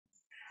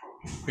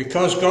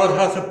Because God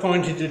hath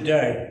appointed a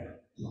day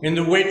in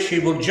the which he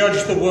will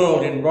judge the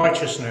world in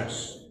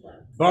righteousness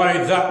by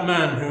that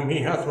man whom he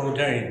hath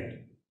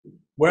ordained,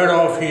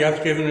 whereof he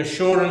hath given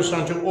assurance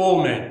unto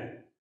all men,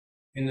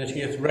 in that he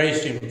hath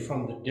raised him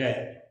from the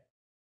dead.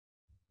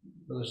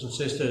 Brothers and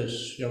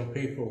sisters, young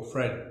people,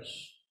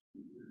 friends,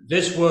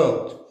 this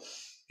world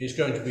is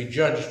going to be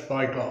judged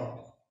by God.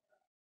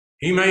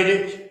 He made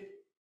it,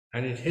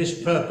 and it's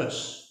his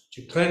purpose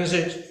to cleanse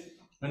it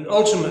and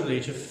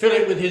ultimately to fill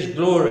it with his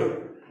glory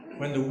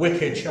when the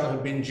wicked shall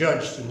have been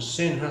judged and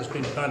sin has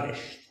been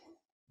punished.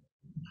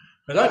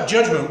 But that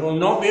judgment will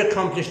not be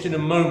accomplished in a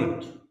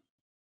moment.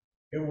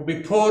 It will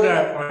be poured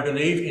out, I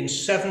believe, in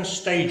 7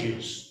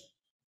 stages.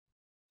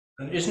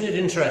 And isn't it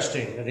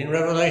interesting that in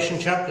Revelation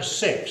chapter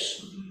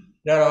 6,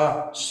 there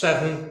are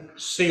 7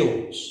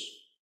 seals.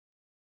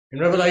 In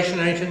Revelation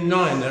 8 and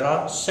 9, there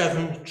are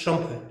 7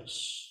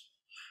 trumpets.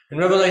 In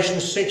Revelation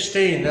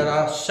 16, there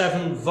are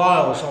 7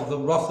 vials of the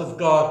wrath of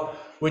God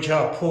which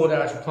are poured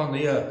out upon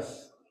the earth.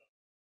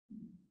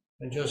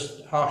 And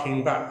just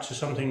harking back to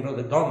something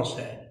Brother Don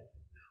said,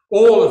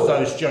 all of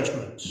those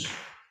judgments,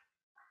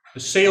 the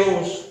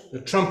seals,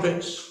 the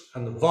trumpets,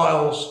 and the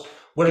vials,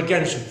 were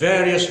against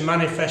various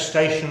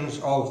manifestations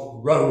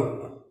of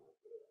Rome.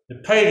 The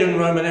pagan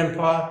Roman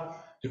Empire,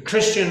 the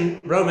Christian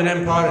Roman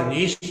Empire in the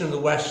East and the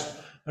West,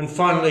 and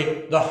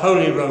finally the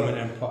Holy Roman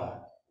Empire,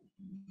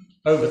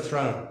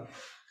 overthrown.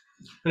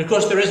 And of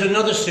course there is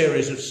another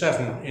series of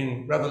 7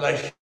 in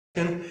Revelation.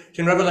 It's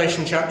in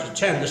Revelation chapter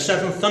 10, the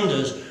 7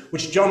 thunders,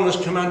 which John was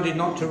commanded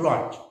not to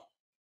write.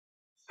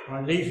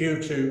 I leave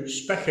you to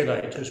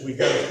speculate as we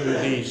go through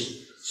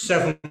these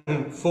 7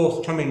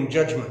 forthcoming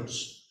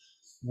judgments,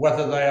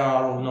 whether they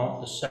are or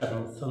not the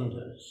 7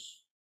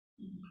 thunders.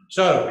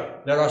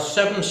 So, there are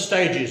 7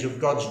 stages of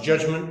God's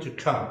judgment to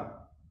come.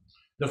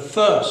 The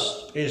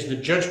first is the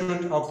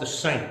judgment of the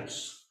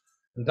saints,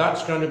 and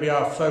that's going to be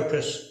our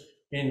focus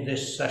in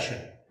this session.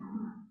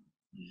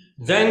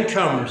 Then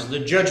comes the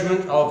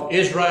judgment of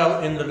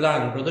Israel in the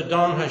land. Brother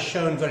Don has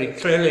shown very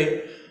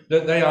clearly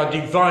that they are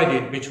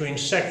divided between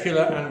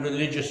secular and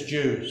religious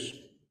Jews.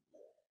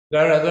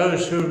 There are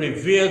those who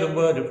revere the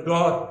word of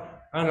God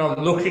and are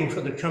looking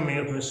for the coming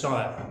of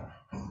Messiah.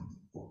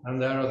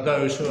 And there are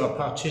those who are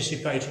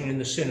participating in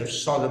the sin of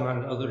Sodom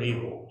and other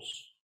evils.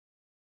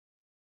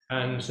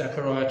 And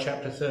Zechariah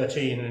chapter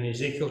 13 and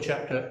Ezekiel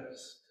chapter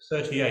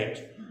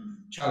 38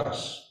 tell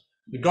us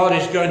that God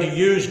is going to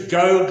use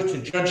Gog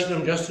to judge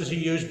them just as he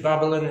used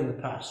Babylon in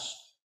the past.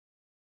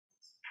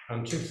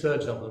 And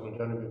 2/3 of them are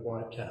going to be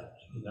wiped out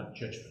in that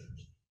judgment.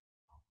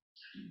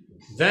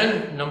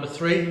 Then, number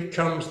 3,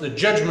 comes the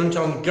judgment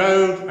on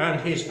Gog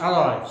and his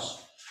allies,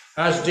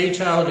 as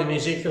detailed in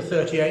Ezekiel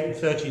 38 and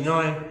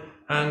 39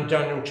 and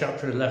Daniel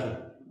chapter 11.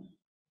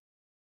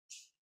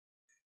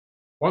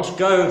 Once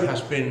Gog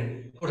has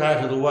been put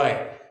out of the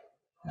way,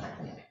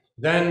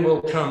 then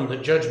will come the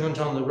judgment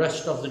on the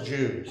rest of the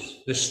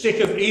Jews. The stick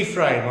of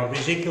Ephraim of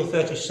Ezekiel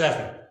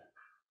 37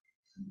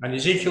 and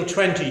Ezekiel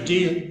 20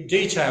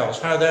 details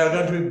how they are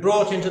going to be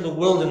brought into the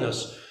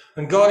wilderness,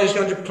 and God is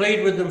going to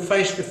plead with them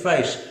face to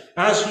face,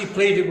 as he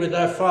pleaded with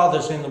their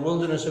fathers in the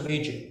wilderness of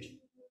Egypt.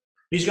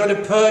 He's going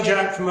to purge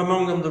out from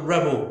among them the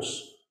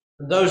rebels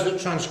and those that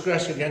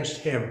transgress against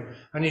him,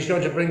 and he's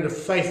going to bring the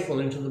faithful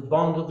into the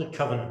bond of the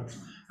covenant,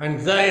 and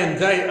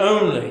they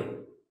only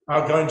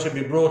are going to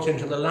be brought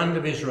into the land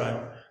of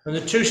Israel, and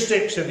the 2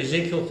 sticks of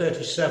Ezekiel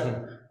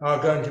 37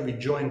 are going to be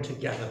joined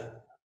together.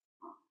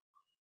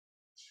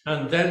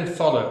 And then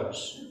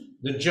follows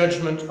the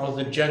judgment of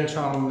the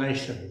Gentile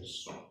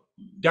nations.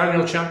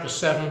 Daniel chapter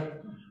 7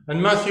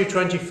 and Matthew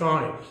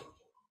 25,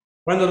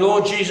 when the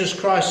Lord Jesus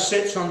Christ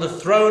sits on the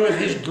throne of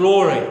his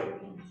glory,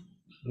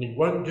 and he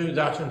won't do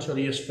that until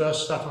he has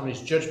first sat on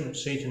his judgment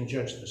seat and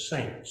judged the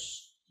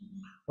saints.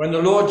 When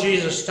the Lord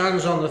Jesus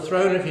sits on the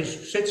throne of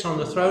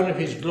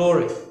his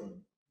glory,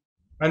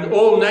 and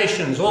all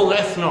nations, all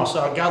ethnos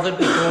are gathered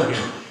before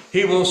him,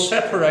 he will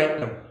separate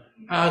them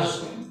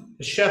as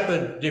the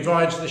shepherd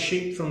divides the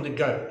sheep from the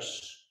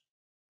goats.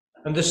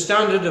 And the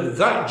standard of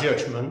that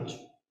judgment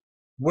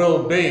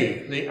will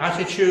be the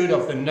attitude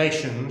of the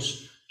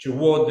nations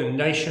toward the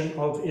nation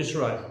of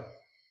Israel.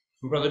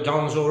 And Brother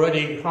Don's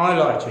already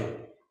highlighted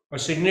a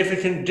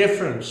significant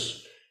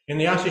difference in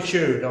the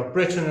attitude of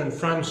Britain and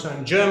France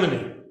and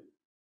Germany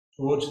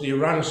towards the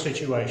Iran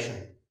situation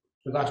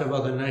to that of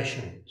other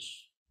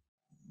nations.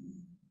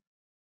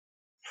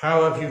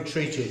 How have you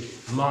treated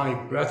my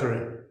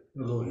brethren?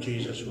 The Lord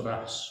Jesus will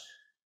ask.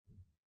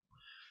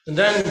 And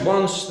then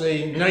once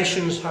the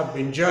nations have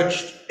been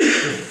judged, the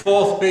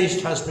 4th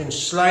beast has been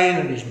slain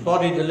and his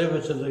body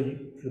delivered to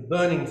the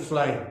burning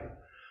flame,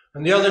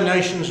 and the other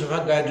nations have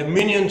had their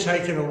dominion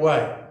taken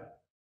away.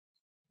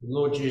 The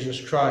Lord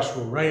Jesus Christ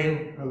will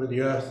reign over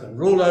the earth and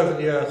rule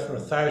over the earth for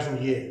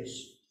 1,000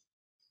 years.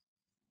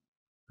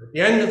 At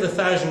the end of the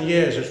 1,000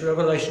 years, as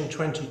Revelation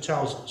 20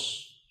 tells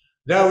us,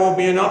 there will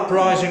be an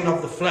uprising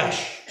of the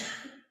flesh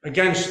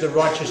against the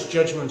righteous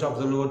judgment of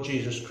the Lord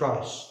Jesus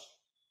Christ.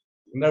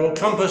 And they will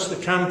compass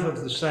the camp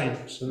of the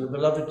saints and the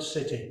beloved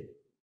city.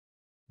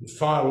 and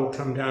fire will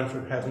come down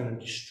from heaven and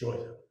destroy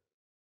them.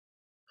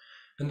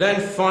 And then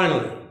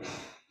finally,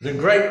 the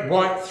great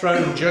white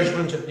throne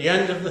judgment at the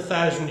end of the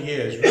 1,000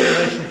 years,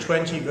 Revelation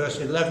 20, verse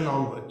 11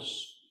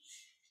 onwards,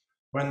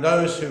 when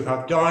those who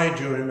have died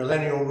during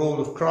millennial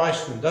rule of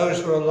Christ and those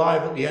who are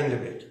alive at the end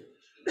of it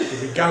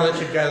will be gathered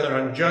together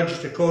and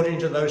judged according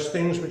to those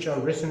things which are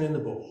written in the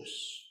books.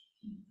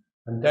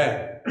 And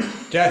then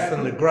death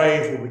and the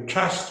grave will be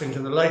cast into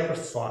the lake of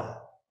fire,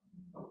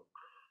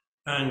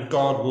 and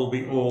God will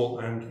be all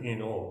and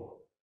in all.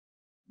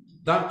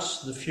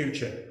 That's the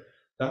future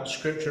that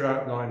Scripture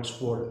outlines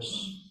for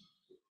us.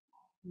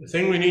 The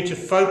thing we need to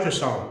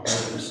focus on,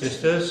 brothers and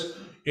sisters,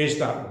 is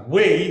that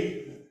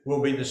we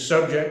will be the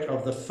subject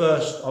of the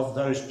first of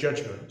those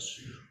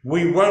judgments.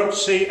 We won't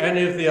see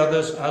any of the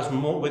others as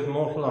with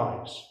mortal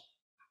eyes.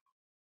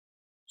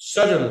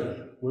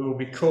 Suddenly, we will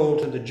be called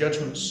to the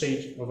judgment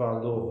seat of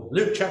our Lord.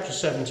 Luke chapter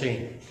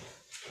 17.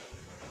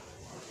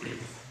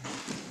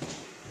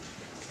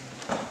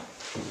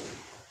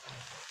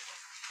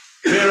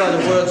 Here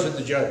are the words of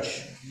the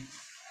judge.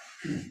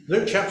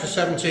 Luke chapter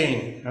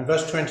 17 and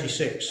verse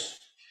 26.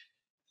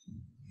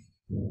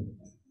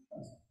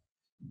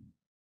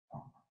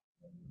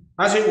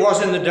 As it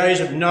was in the days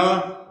of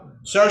Noah,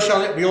 so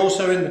shall it be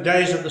also in the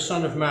days of the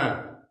Son of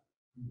Man.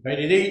 They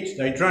did eat,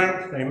 they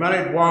drank, they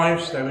married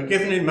wives, they were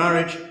given in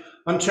marriage,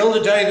 until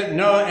the day that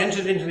Noah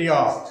entered into the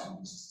ark,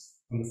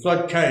 and the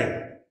flood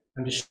came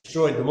and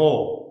destroyed them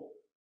all,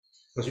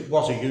 because it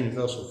was a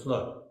universal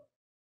flood.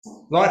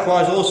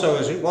 Likewise also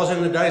as it was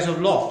in the days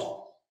of Lot.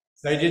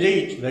 They did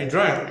eat, they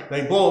drank,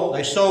 they bought,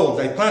 they sold,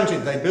 they planted,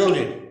 they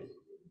builded.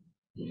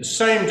 The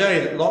same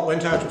day that Lot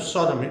went out of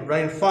Sodom, it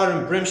rained fire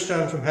and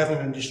brimstone from heaven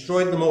and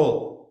destroyed them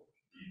all.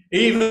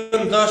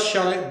 Even thus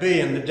shall it be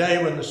in the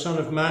day when the Son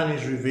of Man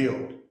is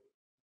revealed.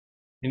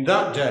 In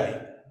that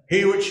day,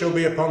 he which shall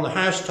be upon the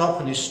housetop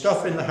and his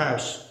stuff in the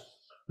house,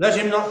 let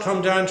him not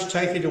come down to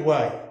take it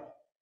away.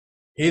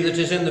 He that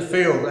is in the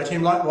field, let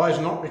him likewise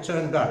not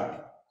return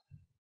back.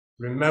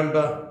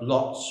 Remember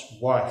Lot's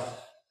wife.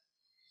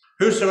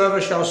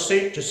 Whosoever shall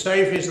seek to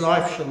save his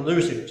life shall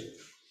lose it,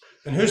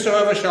 and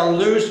whosoever shall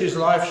lose his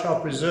life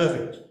shall preserve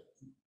it.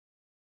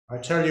 I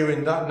tell you,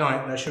 in that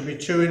night there shall be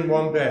two in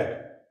one bed.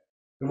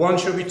 The one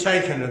shall be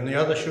taken and the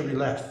other shall be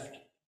left.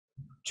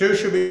 Two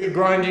shall be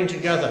grinding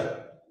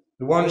together.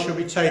 The one shall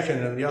be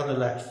taken and the other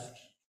left.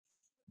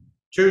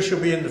 Two shall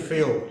be in the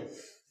field.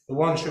 The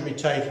one shall be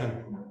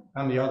taken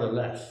and the other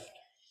left.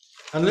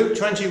 And Luke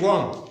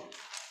 21,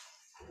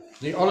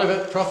 the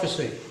Olivet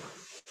prophecy,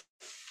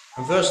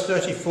 and verse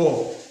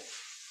 34.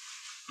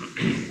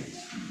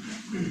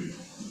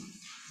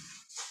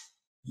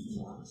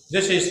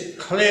 This is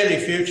clearly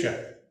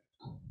future.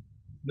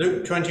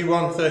 Luke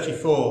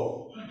 21:34.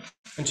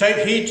 And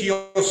take heed to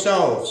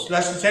yourselves,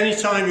 lest at any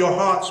time your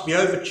hearts be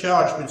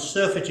overcharged with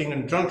surfeiting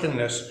and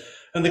drunkenness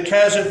and the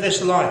cares of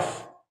this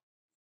life,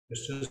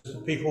 just as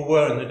the people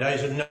were in the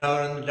days of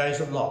Noah and the days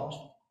of Lot.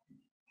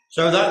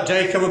 So that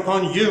day come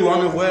upon you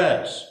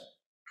unawares.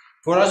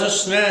 For as a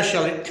snare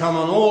shall it come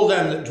on all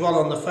them that dwell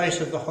on the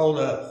face of the whole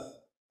earth.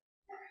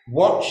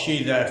 Watch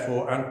ye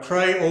therefore, and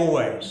pray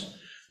always,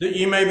 that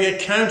ye may be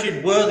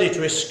accounted worthy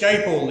to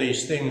escape all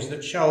these things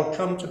that shall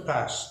come to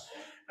pass,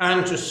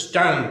 and to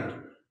stand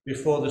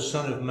before the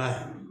Son of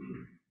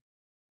Man.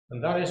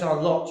 And that is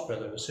our lot,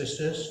 brothers and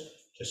sisters,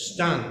 to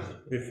stand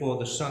before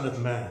the Son of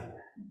Man.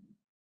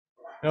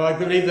 Now, I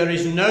believe there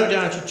is no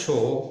doubt at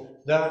all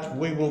that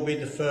we will be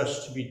the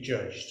first to be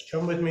judged.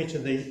 Come with me to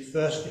the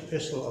first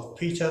epistle of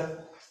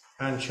Peter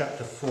and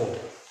chapter 4.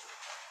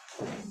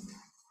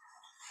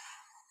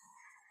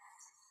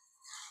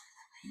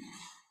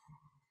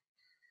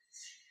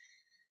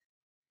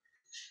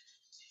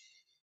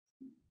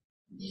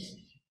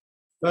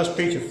 First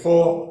Peter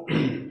 4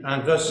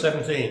 and verse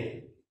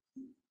 17.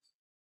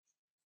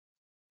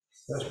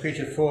 1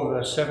 Peter 4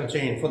 verse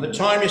 17. For the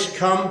time is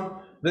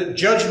come that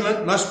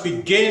judgment must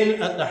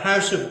begin at the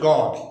house of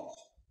God.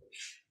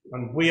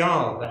 And we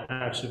are the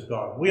house of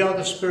God. We are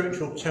the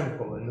spiritual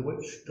temple in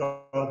which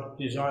God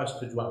desires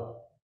to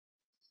dwell.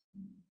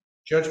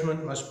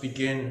 Judgment must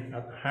begin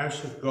at the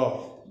house of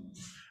God.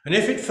 And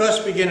if it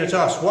first begin at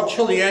us, what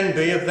shall the end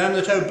be of them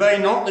that obey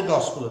not the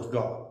gospel of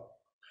God?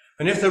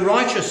 And if the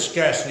righteous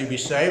scarcely be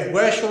saved,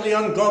 where shall the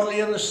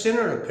ungodly and the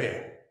sinner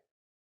appear?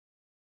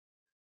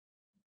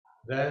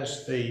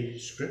 There's the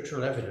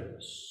scriptural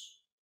evidence.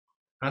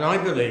 And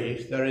I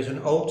believe there is an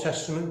Old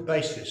Testament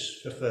basis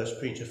for 1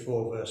 Peter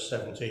 4 verse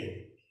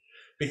 17.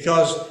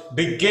 Because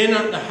begin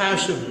at the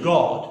house of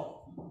God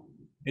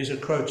is a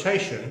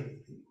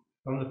quotation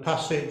from the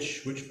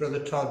passage which Brother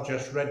Todd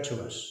just read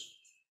to us,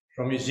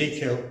 from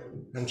Ezekiel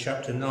and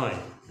chapter 9.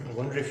 I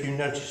wonder if you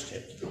noticed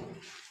it.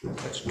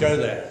 Let's go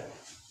there.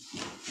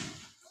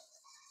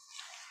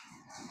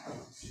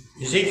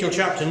 Ezekiel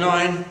chapter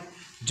 9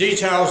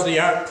 details the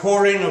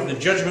outpouring of the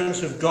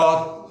judgments of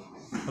God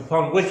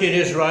upon wicked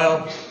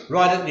Israel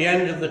right at the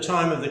end of the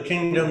time of the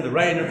kingdom, the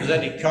reign of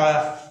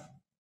Zedekiah,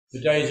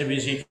 the days of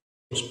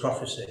Ezekiel's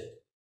prophecy.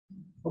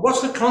 But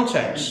what's the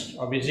context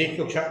of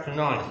Ezekiel chapter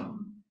 9?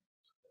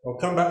 We'll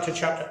come back to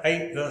chapter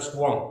 8, verse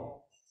 1.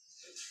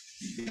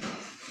 It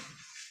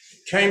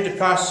came to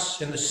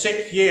pass in the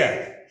 6th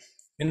year,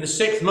 in the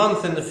 6th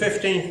month, in the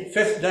 5th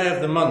day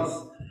of the month,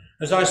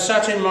 as I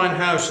sat in mine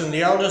house, and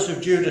the elders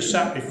of Judah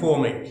sat before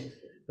me,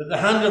 that the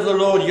hand of the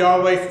Lord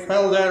Yahweh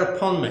fell there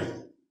upon me.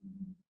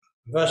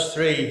 Verse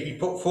 3, he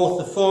put forth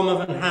the form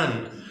of an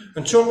hand,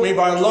 and took me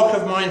by a lock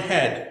of mine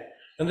head,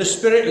 and the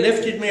Spirit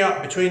lifted me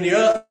up between the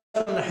earth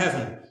and the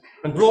heaven,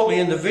 and brought me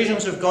in the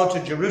visions of God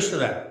to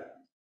Jerusalem,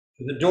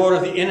 to the door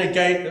of the inner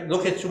gate that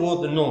looketh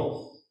toward the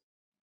north.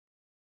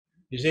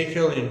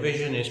 Ezekiel in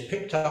vision is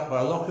picked up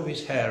by a lock of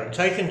his hair and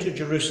taken to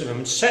Jerusalem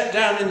and set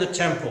down in the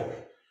temple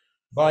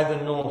by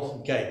the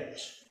north gate.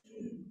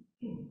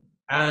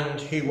 And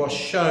he was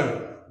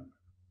shown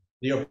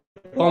the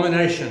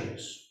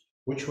abominations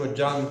which were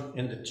done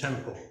in the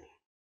temple.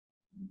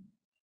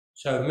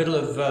 So, middle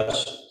of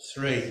verse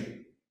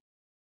 3.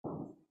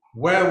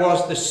 Where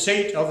was the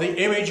seat of the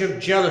image of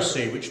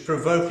jealousy which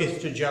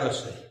provoketh to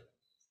jealousy?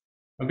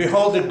 And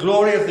behold, the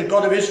glory of the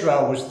God of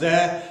Israel was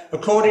there,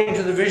 according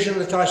to the vision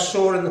that I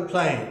saw in the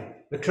plain,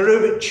 the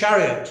cherubic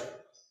chariot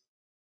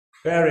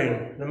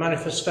bearing the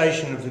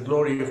manifestation of the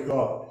glory of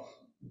God.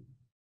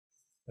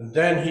 And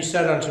then he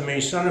said unto me,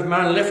 Son of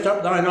man, lift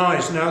up thine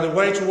eyes now the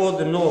way toward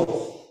the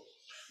north.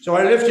 So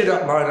I lifted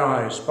up mine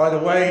eyes by the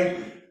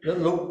way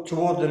that looked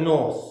toward the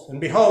north. And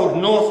behold,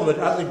 northward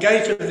at the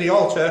gate of the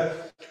altar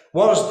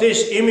was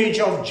this image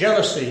of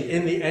jealousy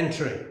in the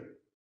entry.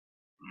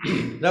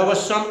 There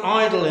was some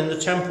idol in the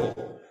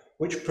temple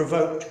which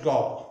provoked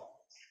God.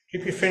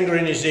 Keep your finger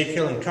in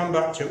Ezekiel and come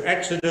back to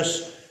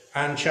Exodus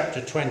and chapter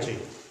 20.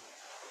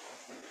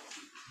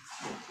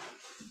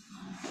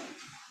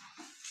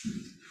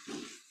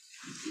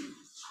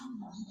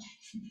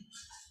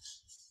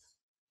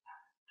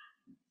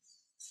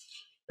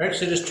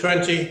 Exodus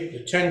 20,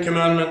 the 10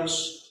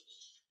 Commandments,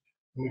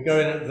 and we go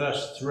in at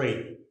verse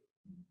 3.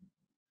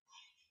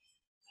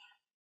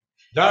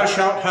 Thou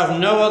shalt have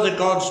no other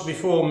gods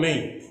before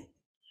me.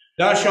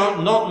 Thou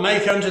shalt not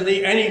make unto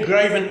thee any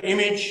graven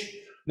image,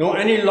 nor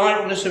any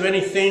likeness of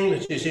anything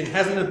that is in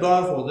heaven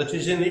above, or that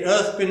is in the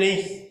earth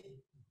beneath,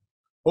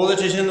 or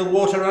that is in the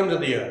water under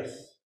the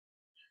earth.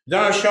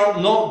 Thou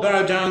shalt not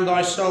bow down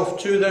thyself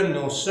to them,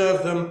 nor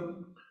serve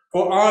them.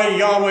 For I,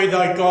 Yahweh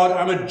thy God,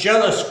 am a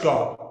jealous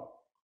God,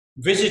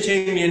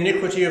 visiting the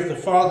iniquity of the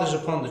fathers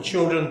upon the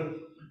children,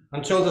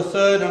 until the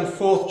 3rd and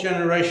 4th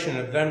generation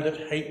of them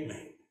that hate me.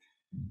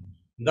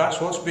 And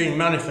that's what's being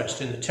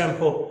manifest in the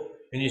temple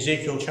in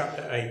Ezekiel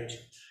chapter 8.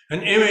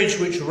 An image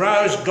which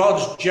roused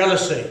God's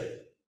jealousy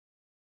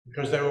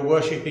because they were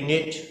worshipping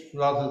it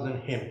rather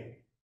than him.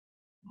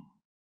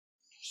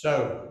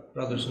 So,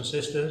 brothers and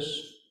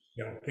sisters,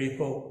 young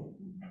people,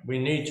 we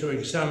need to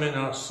examine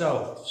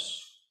ourselves.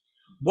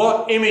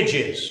 What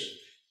images,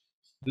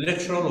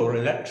 literal or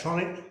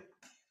electronic,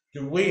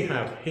 do we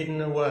have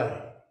hidden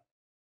away?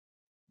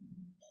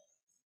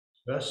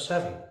 Verse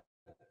 7.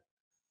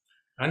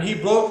 And he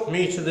brought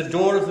me to the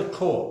door of the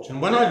court,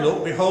 and when I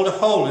looked, behold, a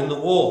hole in the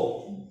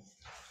wall.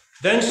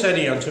 Then said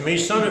he unto me,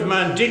 Son of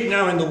man, dig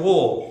now in the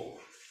wall.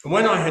 And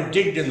when I had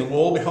digged in the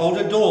wall, behold,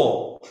 a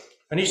door.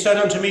 And he said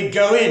unto me,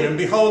 Go in, and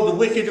behold the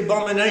wicked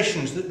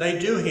abominations that they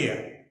do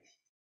here.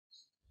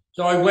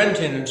 So I went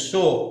in and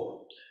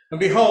saw, and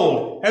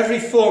behold, every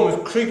form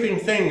of creeping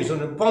things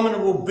and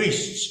abominable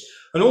beasts,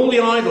 and all the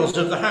idols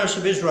of the house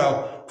of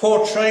Israel,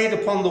 portrayed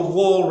upon the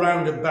wall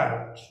round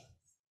about.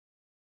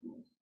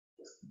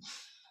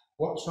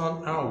 What's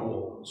on our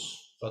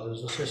walls,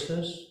 brothers and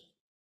sisters?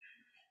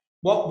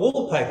 What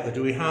wallpaper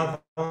do we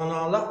have on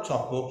our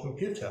laptop or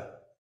computer?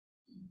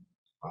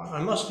 I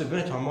must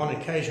admit, on one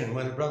occasion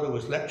when a brother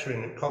was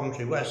lecturing at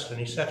Coventry West and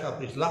he set up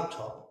his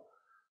laptop,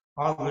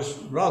 I was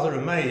rather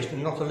amazed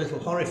and not a little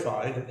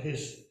horrified at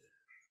his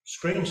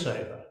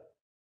screensaver.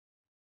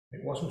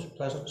 It wasn't a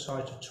pleasant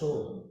sight at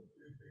all,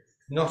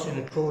 not in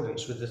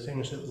accordance with the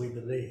things that we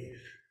believe.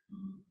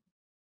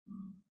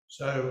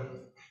 So,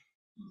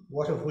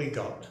 what have we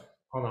got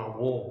on our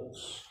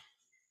walls?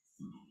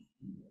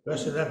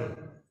 Verse 11.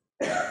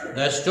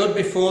 There stood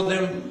before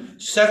them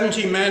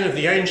 70 men of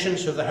the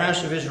ancients of the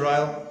house of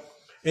Israel.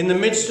 In the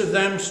midst of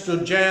them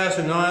stood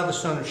Jaazaniah the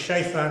son of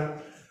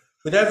Shaphan,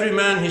 with every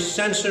man his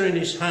censer in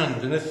his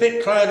hand, and a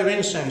thick cloud of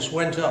incense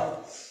went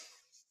up.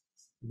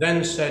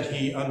 Then said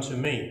he unto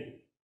me,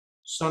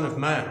 Son of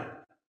man,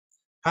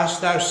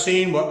 hast thou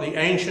seen what the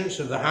ancients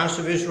of the house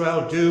of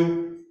Israel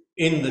do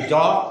in the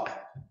dark,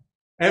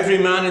 every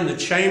man in the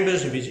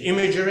chambers of his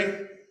imagery?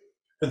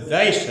 For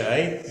they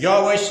say,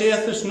 Yahweh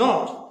seeth us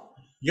not.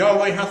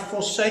 Yahweh hath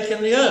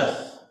forsaken the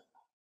earth.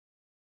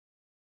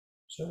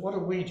 So what do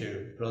we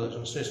do, brothers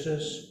and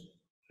sisters,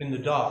 in the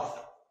dark?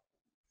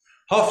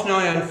 Hophni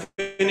and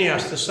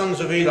Phinehas, the sons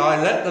of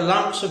Eli, let the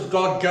lamps of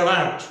God go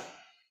out.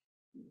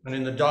 And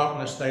in the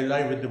darkness they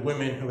lay with the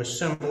women who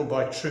assembled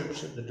by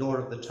troops at the door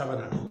of the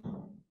tabernacle.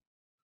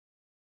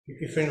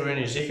 Keep your finger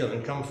in Ezekiel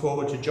and come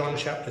forward to John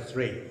chapter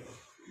 3.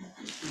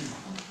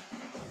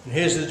 And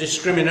here's the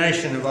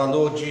discrimination of our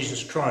Lord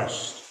Jesus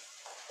Christ.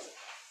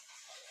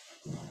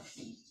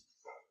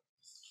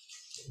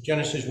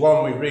 Genesis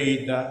 1 we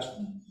read that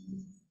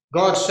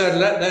God said,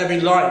 "Let there be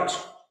light,"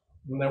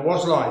 and there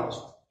was light.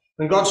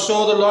 And God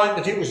saw the light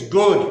that it was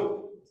good.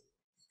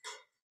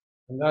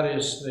 And that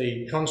is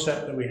the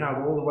concept that we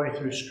have all the way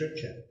through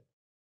Scripture.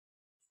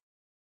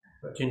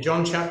 But in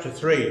John chapter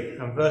 3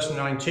 and verse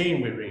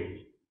 19 we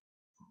read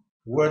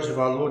the words of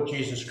our Lord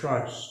Jesus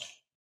Christ.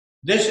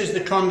 "This is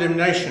the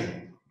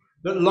condemnation,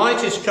 that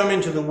light is come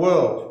into the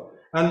world,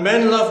 and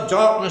men love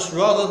darkness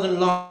rather than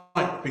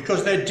light,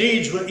 because their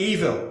deeds were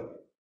evil.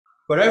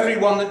 For every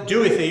one that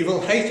doeth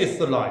evil hateth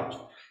the light,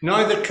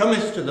 neither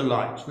cometh to the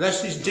light,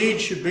 lest his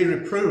deeds should be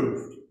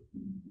reproved.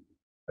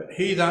 But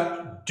he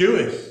that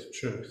doeth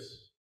truth,"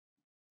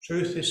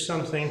 truth is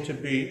something to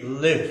be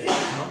lived,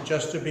 not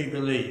just to be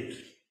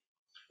believed.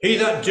 "He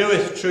that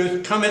doeth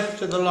truth cometh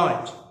to the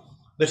light,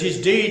 that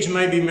his deeds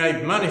may be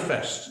made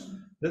manifest,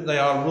 that they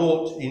are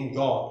wrought in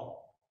God."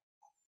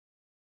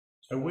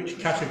 So which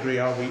category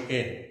are we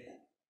in?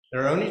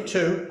 There are only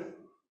two: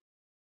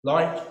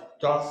 light,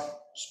 dark,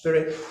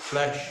 spirit,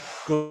 flesh,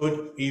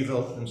 good,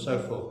 evil, and so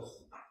forth.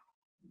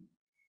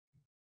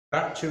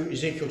 Back to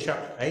Ezekiel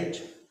chapter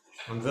 8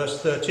 and verse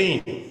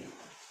 13.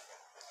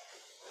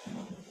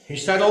 "He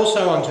said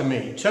also unto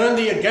me, Turn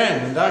thee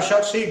again, and thou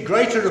shalt see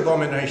greater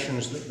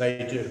abominations that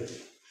they do.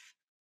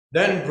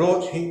 Then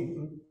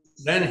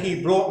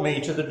he brought me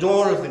to the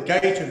door of the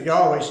gate of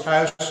Yahweh's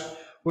house,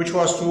 which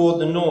was toward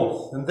the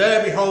north. And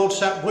there, behold,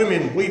 sat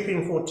women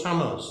weeping for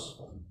Tammuz."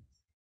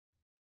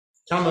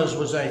 Tammuz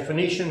was a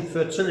Phoenician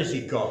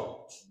fertility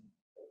god,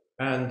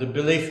 and the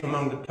belief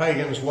among the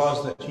pagans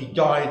was that he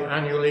died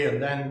annually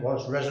and then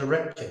was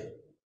resurrected.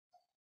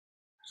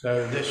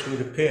 So this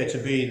would appear to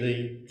be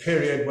the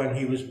period when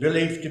he was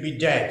believed to be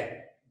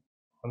dead,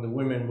 and the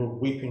women were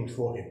weeping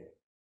for him.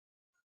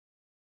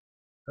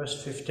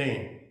 Verse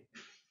 15.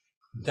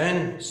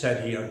 "Then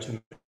said he unto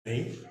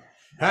me,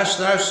 Hast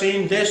thou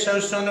seen this,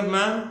 O son of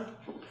man?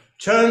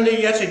 Turn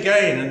thee yet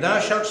again, and thou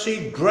shalt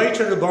see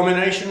greater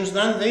abominations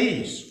than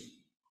these.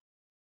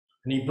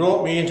 And he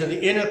brought me into the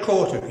inner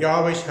court of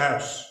Yahweh's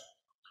house.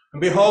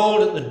 And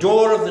behold, at the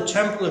door of the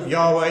temple of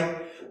Yahweh,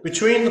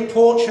 between the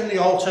porch and the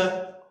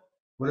altar,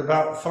 were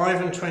about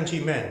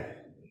 25 men,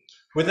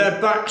 with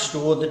their backs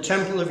toward the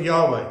temple of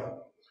Yahweh,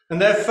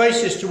 and their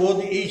faces toward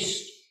the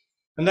east.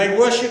 And they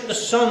worshipped the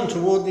sun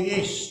toward the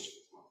east.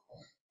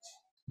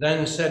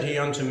 Then said he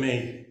unto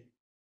me,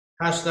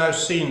 Hast thou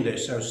seen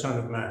this, O son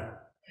of man?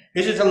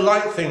 Is it a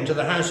light thing to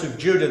the house of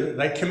Judah that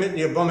they commit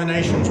the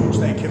abominations which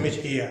they commit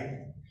here?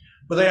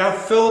 For they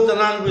have filled the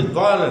land with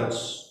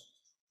violence,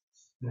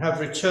 and have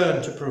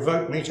returned to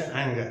provoke me to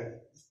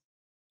anger.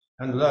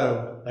 And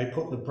lo, they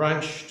put the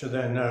branch to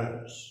their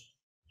nose.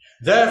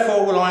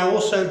 Therefore will I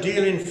also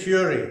deal in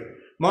fury.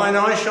 Mine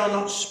eye shall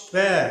not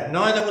spare,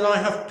 neither will I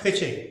have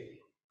pity.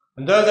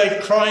 And though they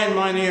cry in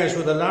mine ears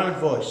with a loud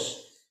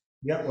voice,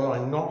 yet will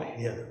I not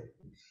hear them.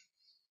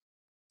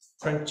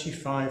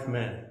 25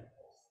 men,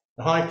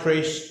 the high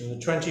priest and the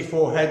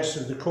 24 heads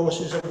of the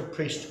courses of the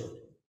priesthood.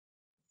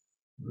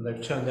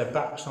 They've turned their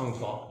backs on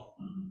God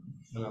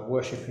and are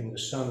worshipping the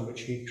sun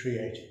which he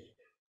created.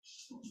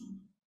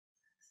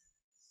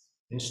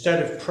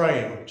 Instead of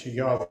praying to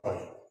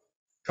Yahweh,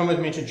 come with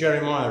me to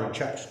Jeremiah in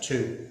chapter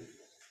 2.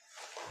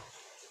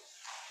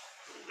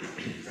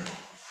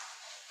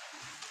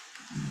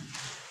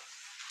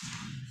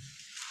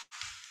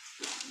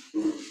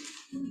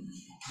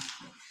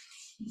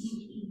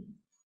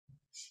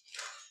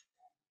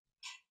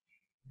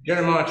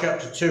 Jeremiah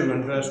chapter 2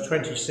 and verse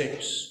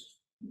 26.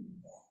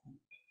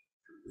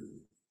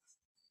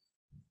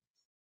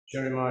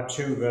 Jeremiah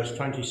 2 verse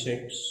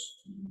 26.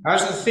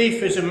 As the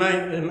thief is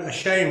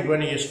ashamed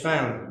when he is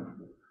found,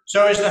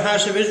 so is the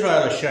house of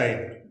Israel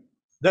ashamed.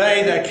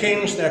 They, their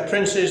kings, their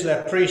princes,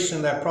 their priests,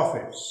 and their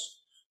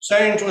prophets,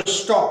 saying to a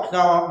stock,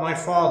 Thou art my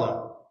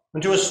father,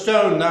 and to a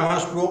stone, Thou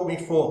hast brought me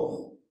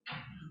forth.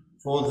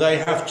 For they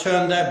have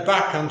turned their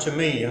back unto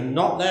me, and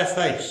not their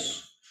face.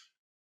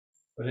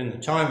 But in the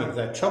time of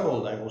their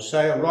trouble they will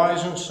say,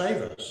 Arise and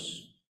save us.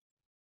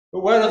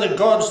 But where are the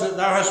gods that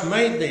thou hast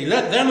made thee?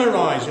 Let them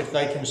arise if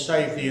they can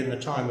save thee in the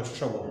time of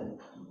trouble.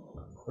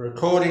 For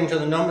according to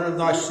the number of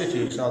thy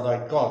cities are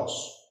thy gods,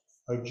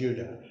 O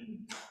Judah.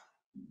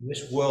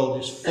 This world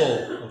is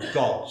full of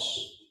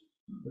gods,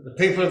 but the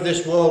people of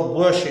this world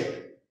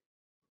worship.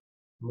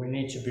 And we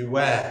need to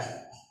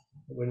beware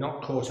that we're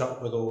not caught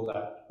up with all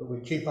that, but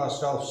we keep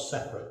ourselves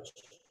separate,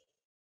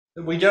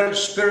 that we don't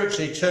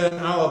spiritually turn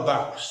our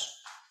backs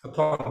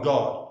upon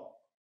God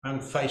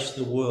and face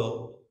the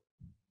world,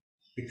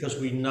 because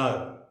we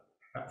know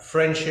that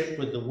friendship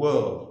with the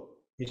world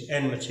is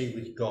enmity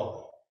with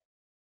God.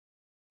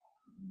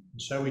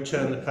 And so we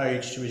turn the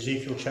page to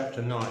Ezekiel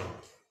chapter 9.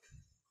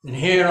 And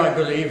here, I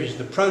believe, is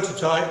the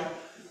prototype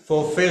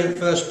for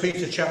 1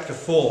 Peter chapter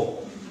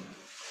 4.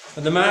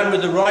 And the man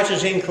with the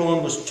writer's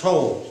inkhorn was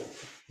told,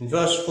 in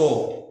verse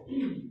 4,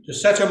 to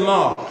set a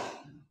mark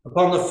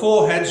upon the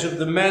foreheads of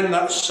the men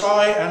that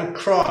sigh and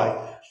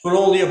cry for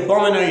all the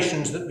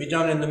abominations that be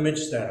done in the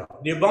midst thereof.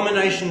 The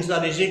abominations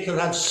that Ezekiel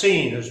had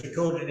seen, as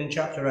recorded in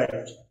chapter 8.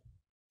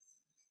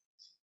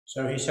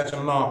 So he set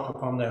a mark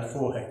upon their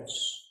foreheads,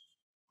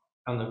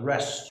 and the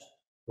rest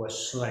were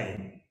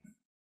slain.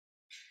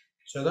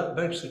 So that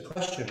begs the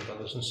question,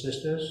 brothers and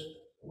sisters,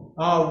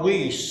 are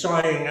we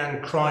sighing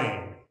and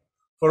crying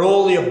for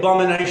all the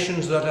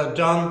abominations that are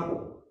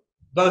done,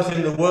 both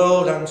in the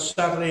world and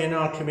sadly in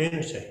our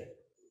community?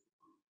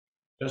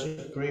 Does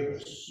it grieve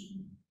us?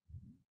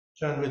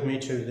 Turn with me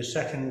to the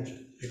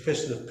second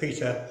epistle of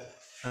Peter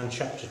and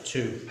chapter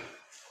 2.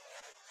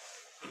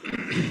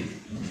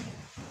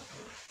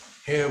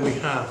 Here we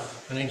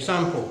have an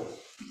example,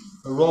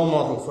 a role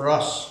model for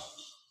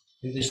us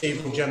in this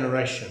evil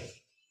generation.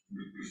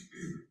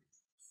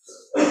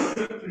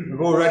 We've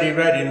already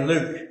read in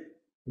Luke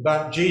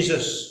about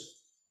Jesus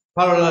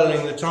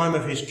paralleling the time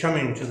of his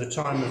coming to the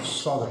time of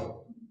Sodom.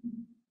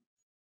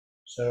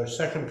 So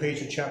 2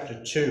 Peter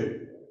chapter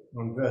 2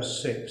 on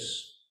verse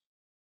 6.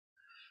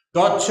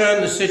 God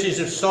turned the cities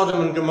of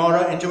Sodom and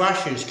Gomorrah into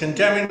ashes,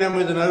 condemning them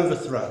with an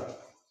overthrow,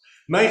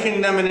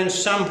 making them an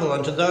ensample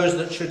unto those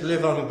that should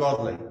live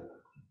ungodly,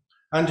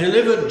 and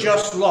delivered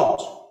just Lot,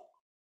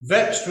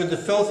 vexed with the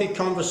filthy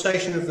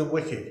conversation of the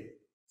wicked.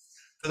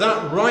 For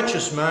that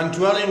righteous man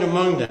dwelling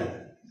among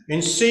them,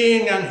 in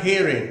seeing and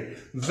hearing,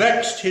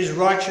 vexed his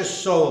righteous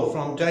soul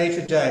from day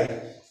to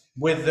day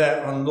with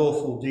their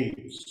unlawful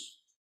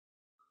deeds.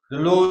 The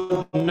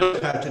Lord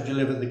knows how to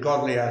deliver the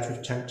godly out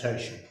of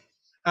temptation,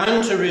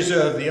 and to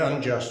reserve the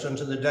unjust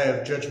unto the day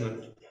of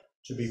judgment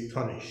to be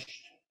punished.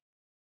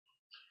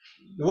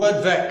 The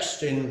word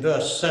vexed in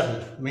verse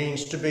 7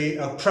 means to be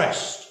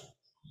oppressed.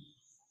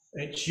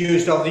 It's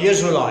used of the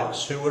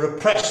Israelites who were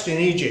oppressed in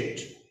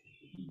Egypt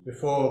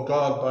before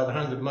God, by the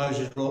hand of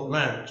Moses, brought them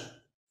out.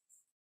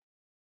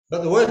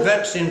 But the word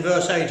vexed in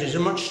verse 8 is a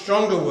much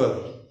stronger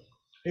word.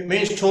 It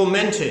means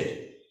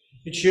tormented.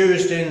 It's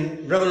used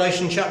in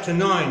Revelation chapter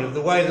 9 of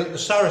the way that the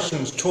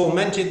Saracens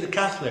tormented the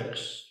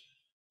Catholics.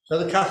 So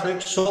the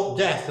Catholics sought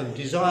death and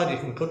desired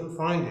it and couldn't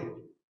find it.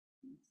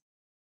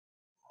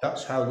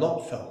 That's how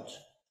Lot felt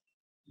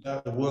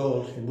about the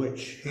world in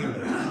which he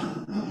lived.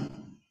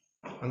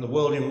 And the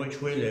world in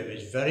which we live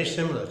is very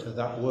similar to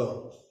that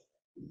world.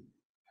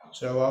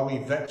 So are we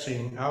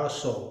vexing our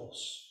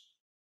souls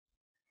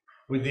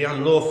with the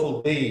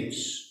unlawful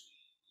deeds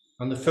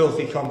and the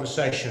filthy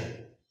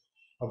conversation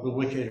of the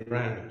wicked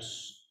around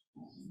us?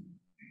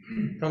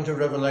 Come to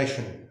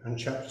Revelation and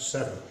chapter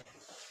 7.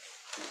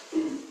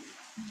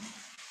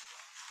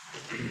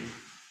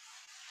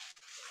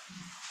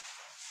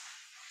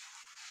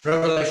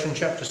 Revelation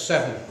chapter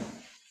 7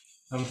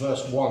 and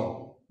verse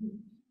 1.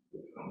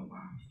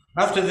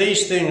 After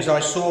these things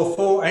I saw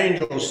 4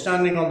 angels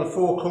standing on the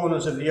 4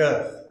 corners of the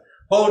earth,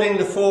 holding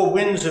the 4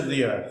 winds of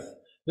the earth,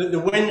 that the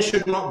wind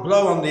should not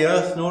blow on the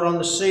earth, nor on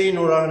the sea,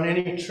 nor on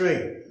any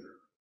tree.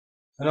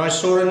 And I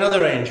saw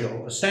another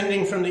angel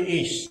ascending from the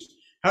east,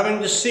 having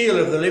the seal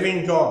of the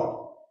living God.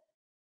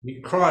 And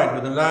he cried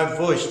with a loud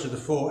voice to the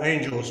 4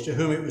 angels to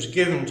whom it was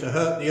given to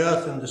hurt the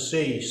earth and the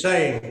sea,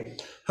 saying,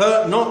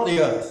 Hurt not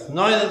the earth,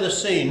 neither the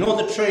sea, nor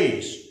the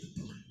trees,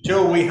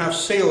 till we have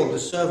sealed the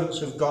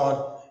servants of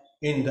God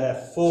in their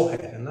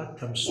forehead. And that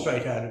comes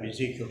straight out of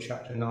Ezekiel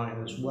chapter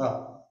 9 as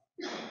well.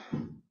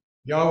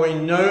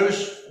 Yahweh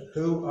knows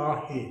who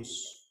are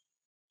his,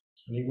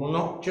 and he will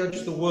not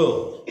judge the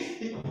world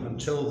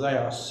until they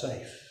are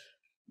safe.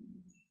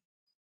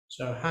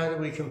 So how do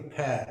we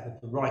compare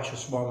with the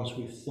righteous ones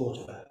we've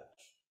thought about?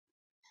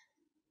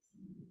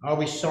 Are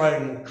we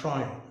sighing and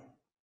crying?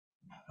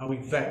 Are we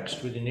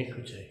vexed with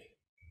iniquity?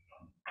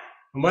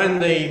 And when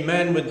the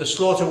men with the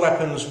slaughter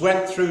weapons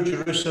went through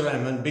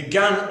Jerusalem and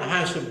began at the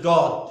house of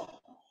God,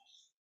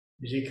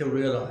 Ezekiel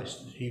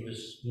realized that he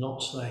was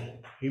not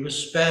slain. He was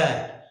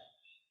spared.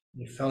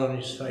 He fell on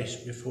his face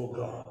before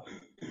God.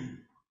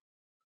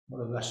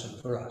 What a lesson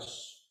for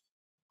us.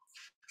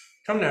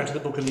 Come now to the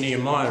book of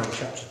Nehemiah in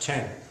chapter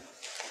 10.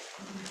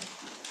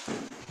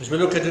 As we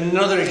look at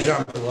another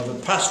example of a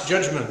past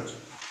judgment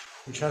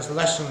which has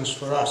lessons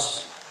for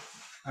us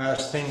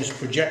as things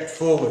project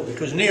forward,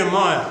 because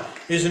Nehemiah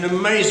is an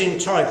amazing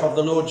type of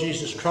the Lord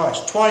Jesus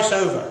Christ. Twice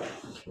over,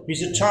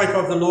 he's a type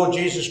of the Lord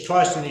Jesus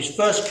Christ in his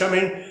first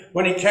coming,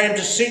 when he came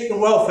to seek the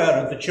welfare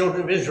of the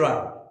children of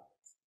Israel.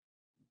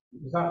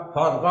 Is that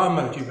part of our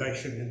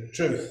motivation in the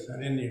truth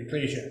and in the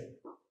ecclesia?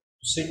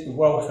 To seek the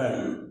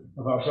welfare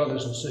of our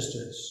brothers and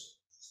sisters.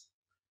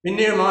 In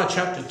Nehemiah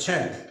chapter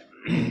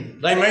 10,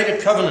 they made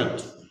a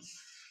covenant.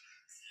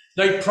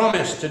 They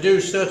promised to do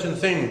certain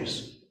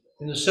things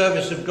in the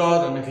service of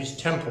God and of his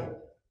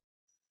temple,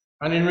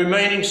 and in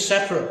remaining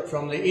separate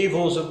from the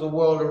evils of the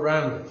world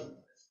around them.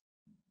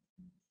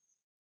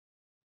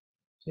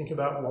 Think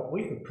about what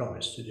we have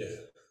promised to do,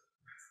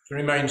 to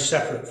remain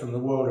separate from the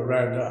world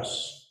around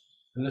us,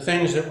 and the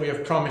things that we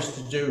have promised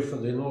to do for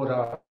the Lord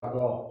our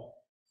God.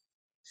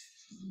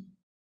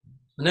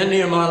 And then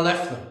Nehemiah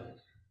left them.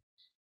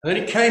 And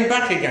then he came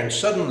back again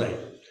suddenly.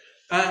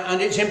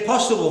 And it's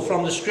impossible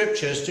from the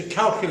scriptures to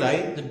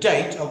calculate the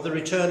date of the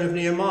return of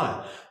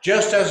Nehemiah,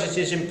 just as it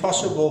is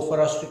impossible for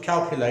us to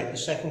calculate the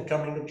second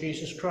coming of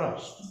Jesus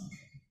Christ.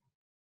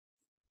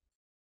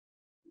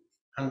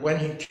 And when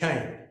he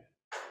came,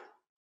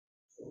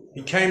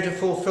 He came to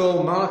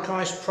fulfill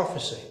Malachi's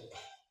prophecy.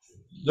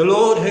 The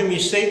Lord whom ye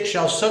seek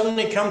shall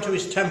suddenly come to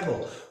his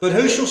temple, but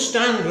who shall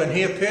stand when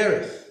he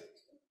appeareth?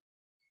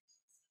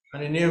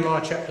 And in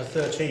Nehemiah chapter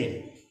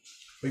 13,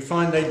 we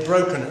find they'd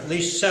broken at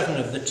least 7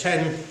 of the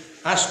 10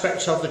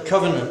 aspects of the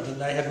covenant that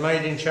they had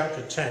made in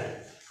chapter 10.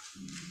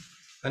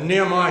 And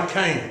Nehemiah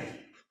came,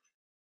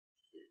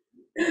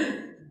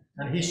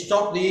 and he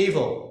stopped the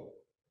evil.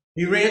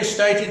 He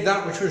reinstated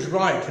that which was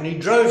right, and he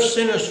drove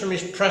sinners from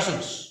his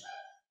presence.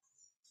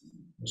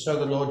 And so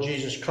the Lord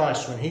Jesus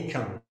Christ, when he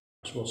comes,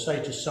 will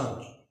say to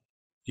some,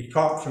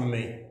 depart from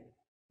me,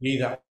 ye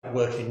that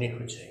work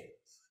iniquity.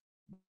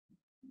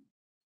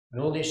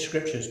 And all these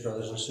scriptures,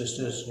 brothers and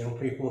sisters, young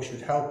people,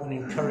 should help and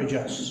encourage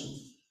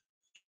us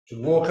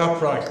to walk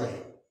uprightly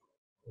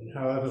in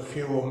however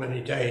few or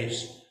many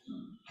days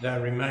there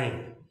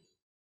remain.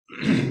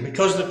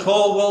 Because the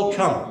call will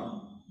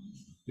come,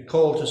 the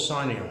call to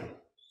Sinai.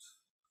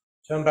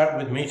 Turn back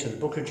with me to the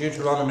book of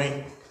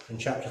Deuteronomy in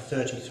chapter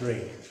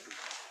 33.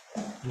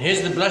 And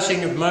here's the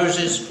blessing of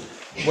Moses,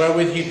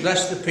 wherewith he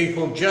blessed the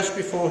people just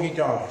before he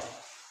died.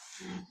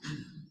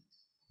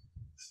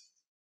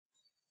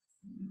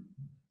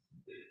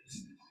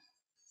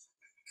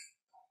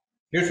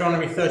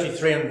 Deuteronomy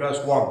 33 and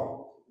verse 1.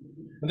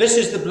 And this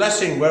is the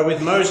blessing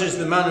wherewith Moses,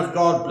 the man of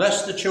God,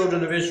 blessed the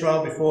children of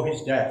Israel before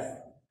his death.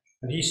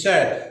 And he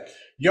said,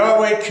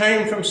 Yahweh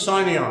came from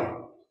Sinai,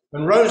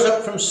 and rose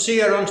up from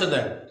Seir unto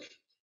them.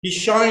 He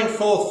shined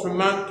forth from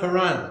Mount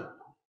Paran,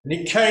 and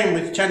he came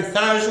with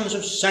 10,000s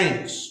of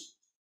saints.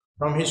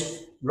 From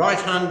his right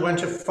hand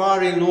went a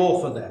fiery law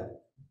for them.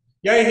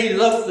 Yea, he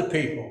loved the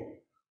people.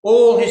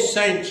 All his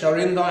saints are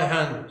in thy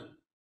hand.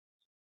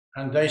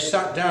 And they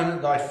sat down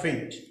at thy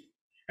feet.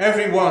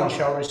 Every one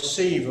shall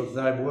receive of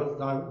thy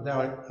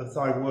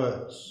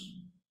words.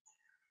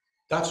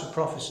 That's a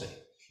prophecy.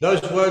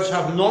 Those words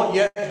have not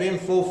yet been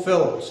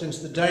fulfilled since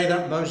the day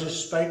that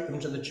Moses spake them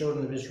to the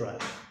children of Israel.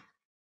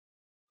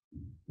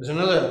 There's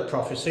another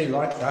prophecy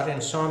like that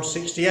in Psalm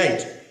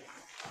 68.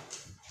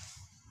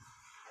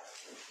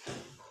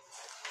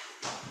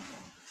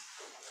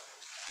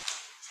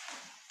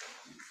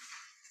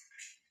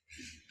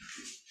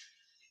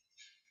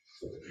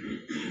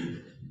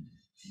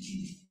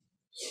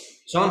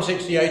 Psalm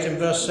 68 and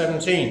verse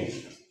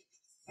 17.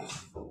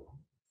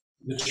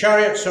 The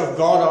chariots of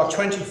God are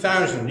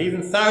 20,000,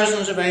 even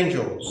thousands of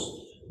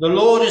angels. The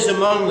Lord is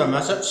among them,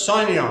 as at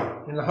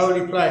Sinai, in the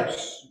holy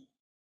place.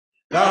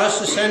 Thou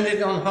hast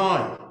ascended on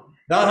high.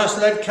 Thou hast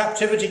led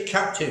captivity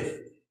captive.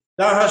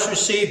 Thou hast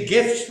received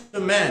gifts for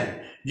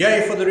men,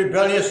 yea, for the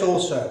rebellious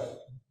also,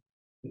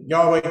 that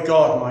Yahweh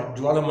God might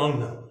dwell among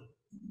them.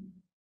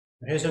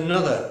 Here's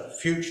another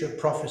future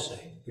prophecy,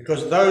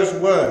 because those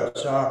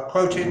words are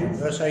quoted,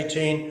 verse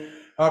 18,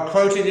 are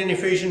quoted in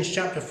Ephesians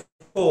chapter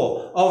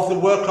 4, of the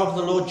work of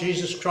the Lord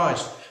Jesus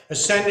Christ,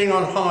 ascending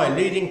on high,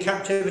 leading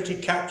captivity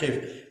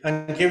captive,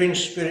 and giving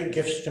spirit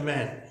gifts to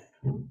men.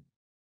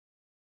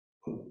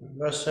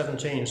 Verse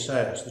 17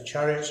 says, the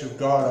chariots of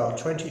God are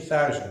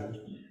 20,000,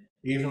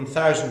 even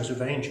thousands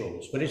of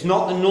angels. But it's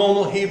not the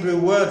normal Hebrew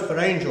word for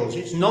angels.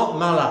 It's not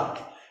Malach.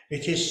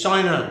 It is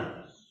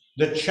Sinan,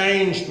 the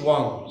changed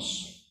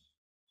ones.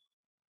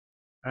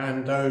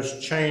 And those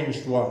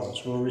changed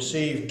ones will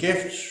receive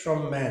gifts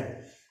from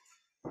men.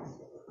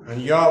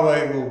 And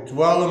Yahweh will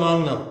dwell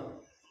among them.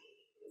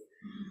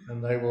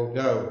 And they will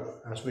go,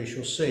 as we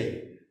shall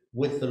see,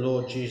 with the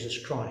Lord Jesus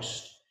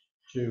Christ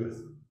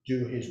to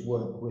do his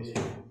work with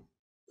him.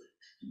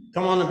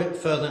 Come on a bit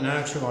further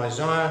now to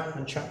Isaiah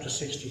and chapter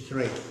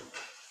 63.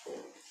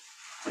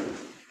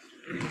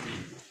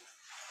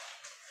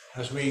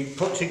 As we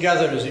put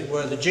together, as it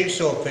were, the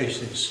jigsaw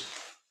pieces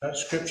that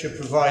Scripture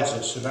provides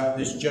us about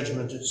this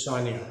judgment at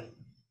Sinai.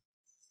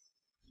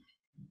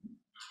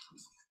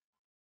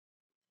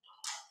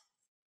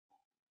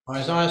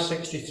 Isaiah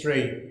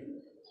 63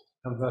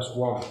 and verse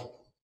 1.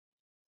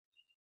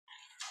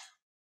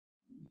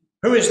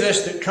 Who is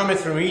this that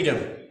cometh from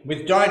Edom,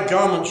 with dyed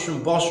garments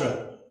from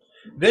Bosra?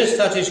 This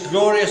that is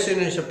glorious in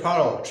his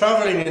apparel,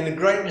 travelling in the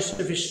greatness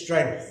of his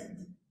strength.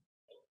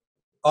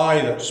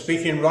 I that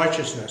speak in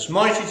righteousness,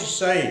 mighty to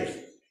save.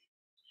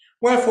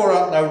 Wherefore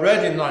art thou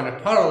red in thine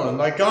apparel, and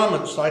thy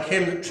garments like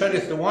him that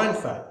treadeth the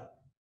winefat?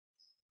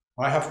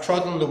 I have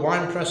trodden the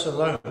winepress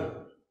alone.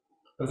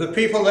 Of the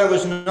people there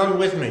was none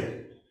with me.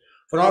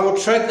 For I will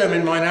tread them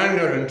in mine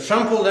anger, and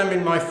trample them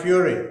in my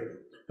fury.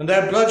 And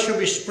their blood shall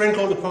be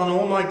sprinkled upon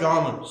all my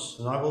garments,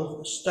 and I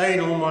will stain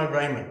all my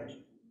raiment.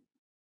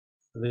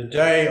 For the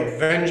day of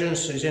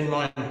vengeance is in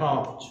mine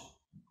heart,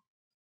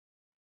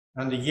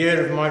 and the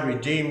year of my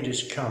redeemed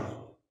is come.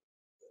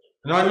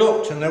 And I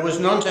looked, and there was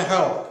none to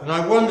help, and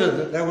I wondered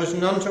that there was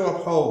none to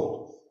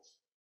uphold.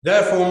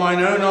 Therefore mine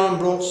own arm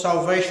brought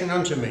salvation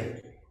unto me,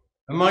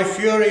 and my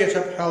fury it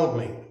upheld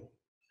me.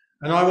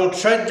 And I will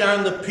tread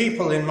down the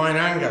people in mine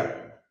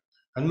anger,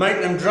 and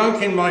make them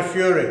drunk in my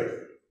fury,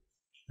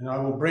 and I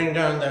will bring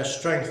down their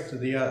strength to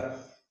the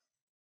earth.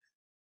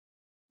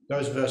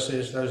 Those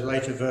verses, those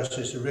later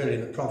verses, are really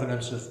the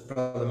provenance of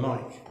Brother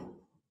Mike.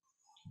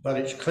 But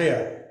it's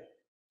clear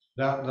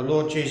that the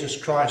Lord Jesus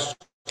Christ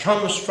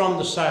comes from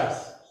the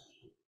south,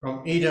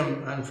 from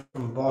Edom and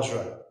from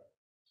Bozrah,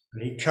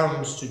 and he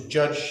comes to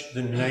judge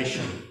the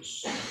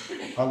nations.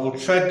 I will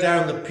tread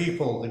down the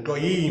people, the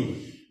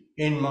Goyim,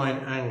 in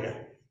mine anger.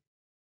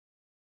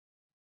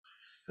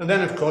 And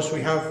then, of course, we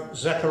have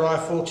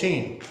Zechariah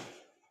 14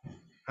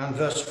 and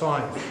verse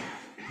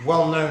 5,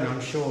 well known,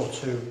 I'm sure,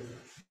 to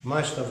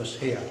most of us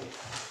here.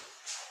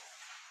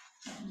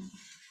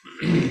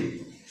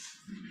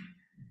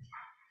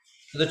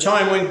 The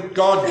time when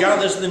God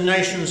gathers the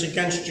nations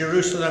against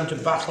Jerusalem to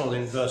battle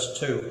in verse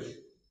 2.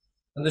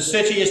 And the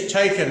city is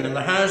taken and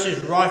the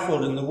houses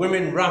rifled and the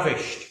women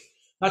ravished.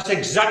 That's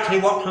exactly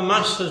what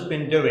Hamas has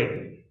been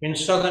doing in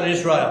southern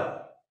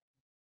Israel.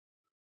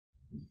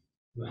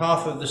 And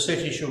half of the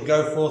city shall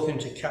go forth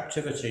into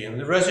captivity, and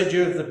the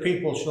residue of the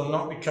people shall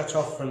not be cut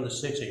off from the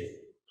city.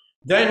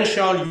 Then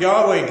shall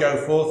Yahweh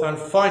go forth and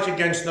fight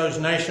against those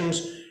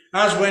nations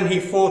as when he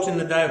fought in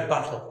the day of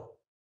battle.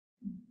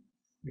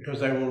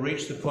 Because they will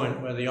reach the point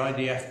where the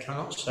IDF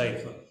cannot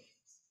save them.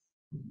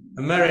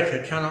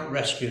 America cannot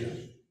rescue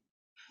them.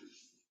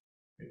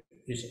 It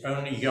is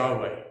only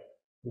Yahweh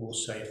who will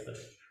save them.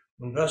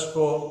 In verse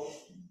 4,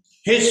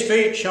 his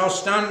feet shall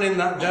stand in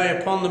that day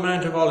upon the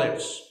Mount of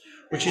Olives,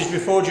 which is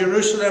before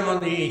Jerusalem on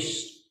the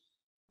east.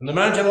 And the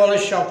Mount of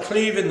Olives shall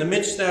cleave in the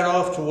midst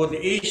thereof toward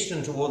the east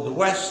and toward the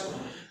west,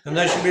 and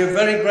there shall be a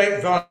very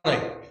great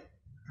valley.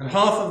 And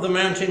half of the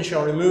mountain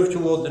shall remove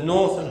toward the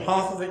north, and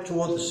half of it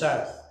toward the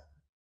south.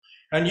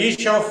 And ye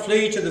shall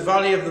flee to the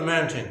valley of the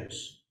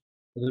mountains.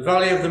 For the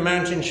valley of the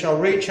mountains shall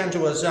reach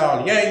unto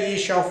Azal. Yea, ye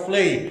shall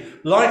flee,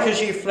 like as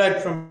ye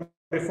fled from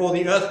before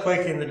the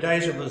earthquake in the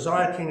days of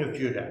Uzziah king of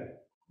Judah.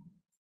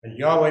 And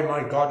Yahweh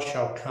my God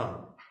shall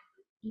come,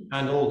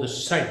 and all the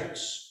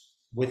saints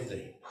with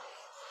thee.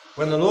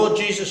 When the Lord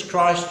Jesus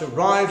Christ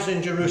arrives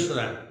in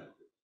Jerusalem,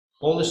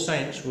 all the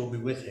saints will be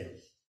with him,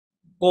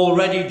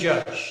 already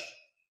judged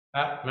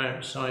at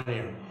Mount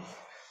Sinai.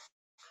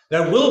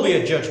 There will be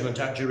a judgment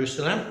at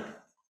Jerusalem,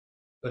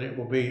 but it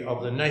will be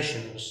of the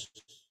nations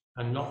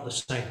and not the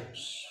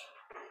saints.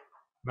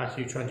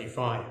 Matthew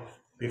 25,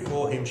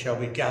 before him shall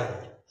be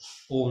gathered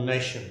all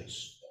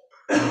nations,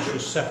 and he shall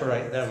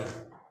separate them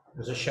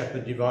as a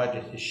shepherd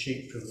divideth his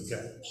sheep from the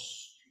goats.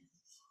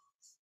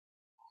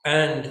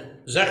 And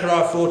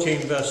Zechariah 14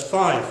 verse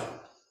 5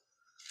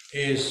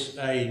 is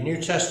a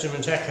New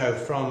Testament echo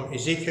from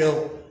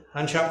Ezekiel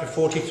and chapter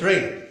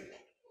 43,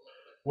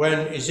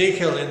 when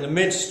Ezekiel, in the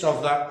midst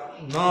of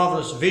that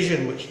marvelous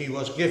vision which he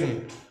was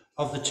given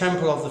of the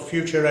temple of the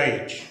future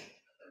age,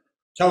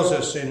 tells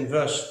us in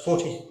verse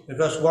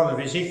 1 of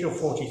Ezekiel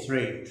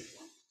 43,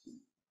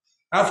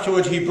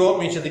 afterward he brought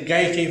me to the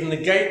gate, even the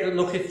gate that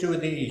looketh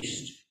toward the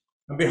east.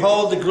 And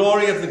behold, the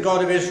glory of the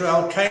God of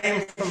Israel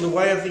came from the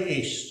way of the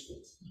east.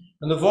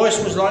 And the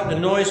voice was like the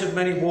noise of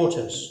many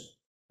waters.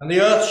 And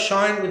the earth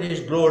shined with his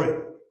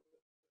glory.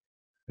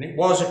 And it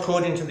was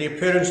according to the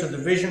appearance of the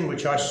vision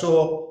which I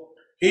saw,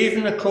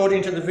 even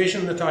according to the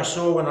vision that I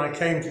saw when I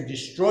came to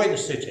destroy the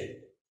city.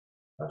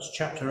 That's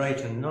chapter 8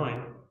 and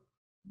 9.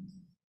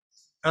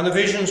 And the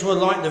visions were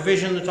like the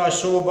vision that I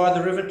saw by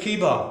the river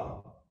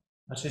Kibar.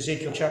 That's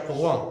Ezekiel chapter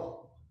 1.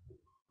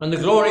 And the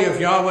glory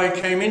of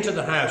Yahweh came into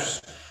the house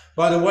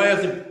by the way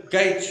of the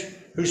gate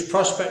whose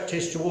prospect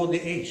is toward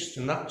the east.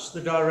 And that's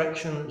the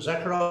direction that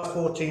Zechariah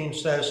 14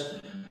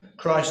 says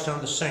Christ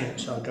and the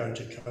saints are going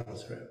to come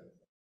through.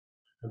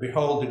 And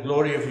behold, the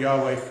glory of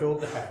Yahweh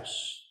filled the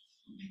house.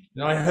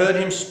 And I heard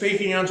him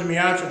speaking unto me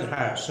out of the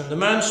house. And the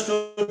man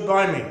stood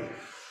by me,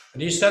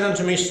 and he said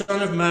unto me,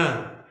 Son of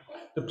man,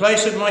 the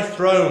place of my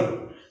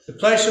throne, the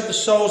place of the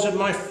soles of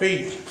my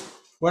feet,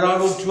 where I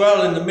will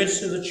dwell in the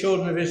midst of the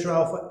children of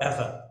Israel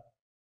forever.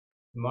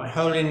 And my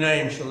holy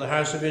name shall the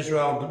house of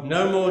Israel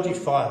no more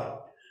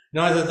defile,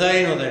 neither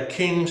they nor their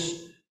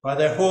kings, by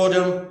their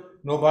whoredom,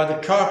 nor by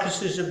the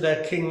carcasses of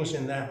their kings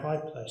in their high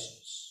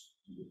places.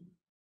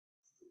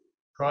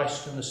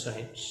 Christ and the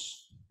saints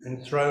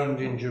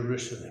enthroned in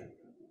Jerusalem.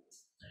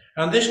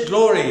 And this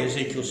glory,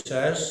 Ezekiel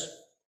says,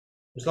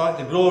 is like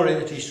the glory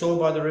that he saw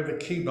by the river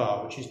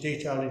Kibar, which is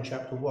detailed in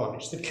chapter 1.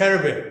 It's the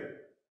cherubim.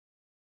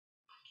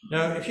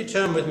 Now, if you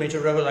turn with me to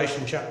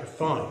Revelation chapter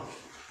 5,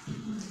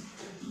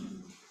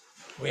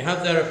 we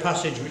have there a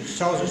passage which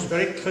tells us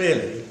very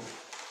clearly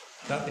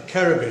that the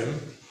cherubim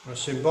are a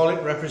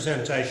symbolic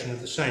representation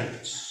of the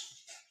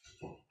saints.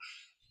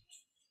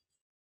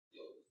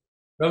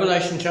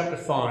 Revelation chapter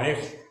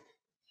 5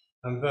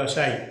 and verse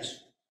 8.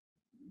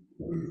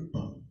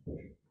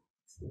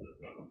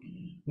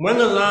 When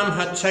the Lamb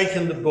had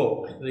taken the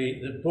book,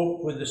 the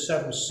book with the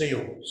 7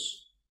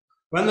 seals,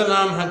 when the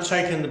Lamb had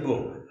taken the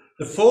book,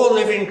 the 4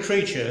 living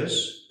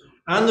creatures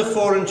and the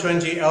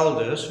 24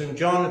 elders, whom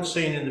John had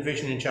seen in the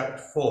vision in chapter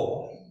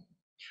 4,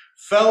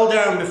 fell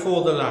down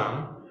before the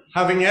Lamb,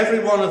 having every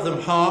one of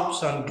them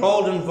harps and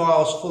golden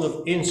vials full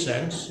of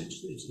incense.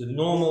 It's the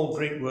normal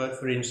Greek word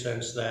for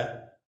incense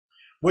there,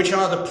 which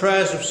are the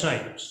prayers of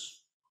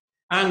saints.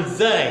 And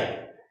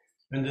they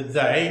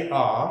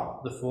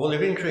are the 4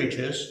 living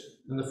creatures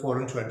and the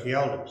 24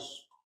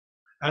 elders.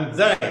 And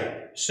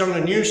they sung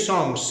a new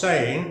song,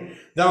 saying,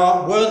 Thou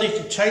art worthy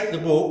to take the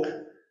book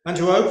and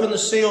to open the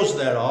seals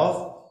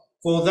thereof,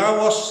 for thou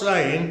wast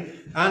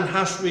slain and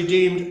hast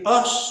redeemed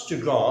us to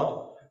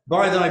God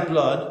by thy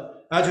blood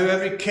out of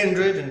every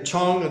kindred and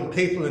tongue and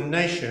people and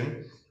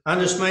nation, and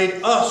hast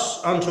made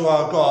us unto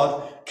our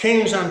God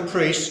kings and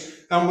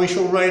priests, and we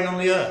shall reign on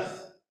the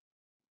earth.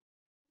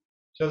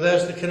 So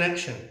there's the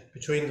connection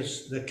between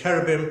the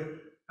cherubim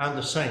and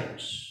the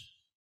saints.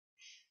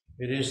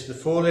 It is the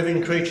 4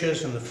 living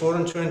creatures and the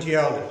 24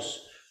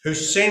 elders who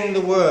sing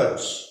the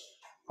words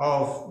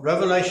of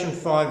Revelation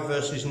 5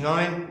 verses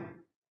 9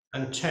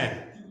 and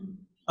 10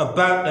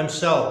 about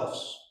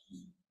themselves,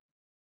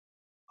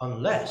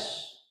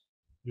 unless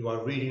you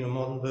are reading a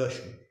modern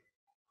version,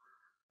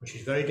 which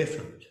is very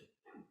different,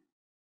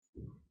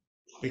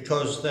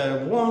 because there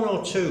are 1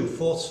 or 2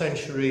 4th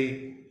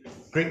century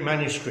Greek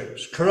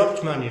manuscripts,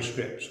 corrupt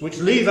manuscripts, which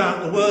leave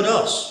out the word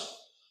us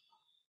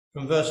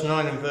from verse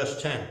 9 and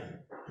verse 10.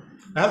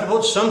 They have to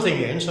put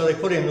something in, so they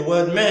put in the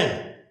word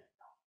men.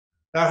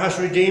 Thou hast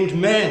redeemed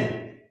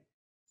men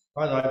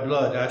by thy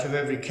blood out of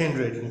every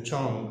kindred and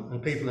tongue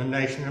and people and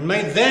nation, and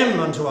made them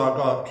unto our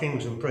God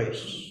kings and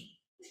priests.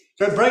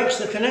 So it breaks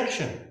the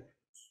connection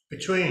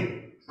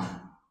between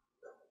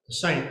the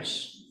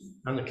saints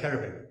and the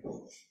cherubim.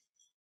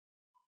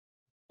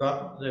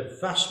 But the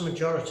vast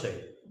majority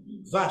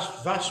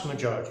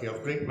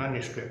of Greek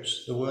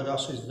manuscripts, the word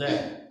us is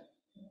there,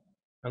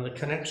 and the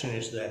connection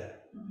is there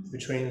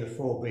between the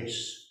 4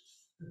 beasts,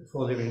 the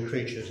 4 living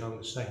creatures and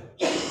the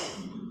saints.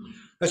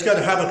 Let's go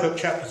to Habakkuk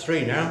chapter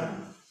 3 now.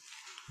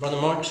 Brother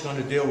Mike's going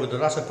to deal with the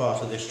latter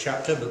part of this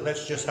chapter, but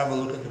let's just have a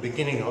look at the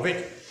beginning of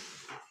it.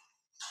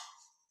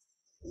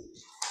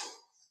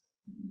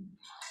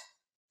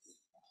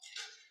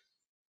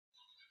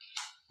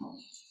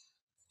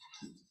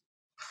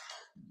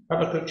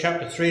 Habakkuk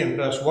chapter 3 and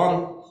verse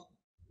 1.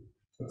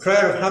 The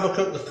prayer of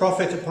Habakkuk the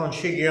prophet upon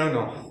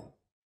Shigionoth.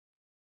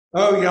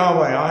 O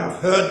Yahweh, I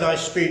have heard thy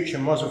speech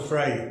and was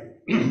afraid.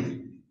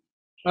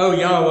 O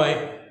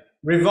Yahweh,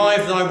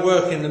 revive thy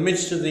work in the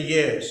midst of the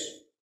years.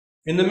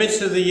 In the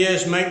midst of the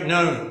years make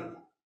known.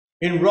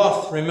 In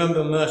wrath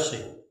remember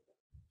mercy.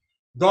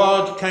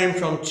 God came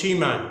from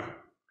Teman,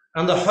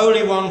 and the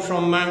Holy One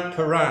from Mount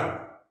Paran,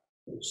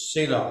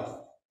 Selah.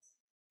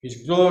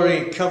 His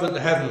glory covered the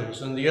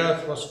heavens, and the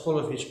earth was full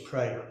of his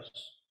praise.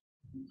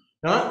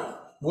 Now that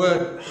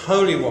word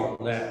Holy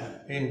One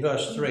there in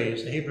verse 3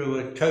 is the Hebrew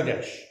word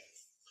Kodesh.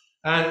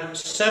 And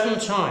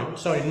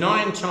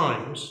 9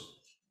 times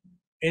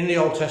in the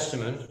Old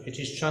Testament it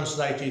is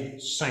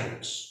translated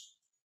saints.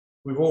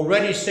 We've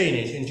already seen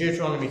it in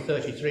Deuteronomy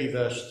 33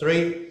 verse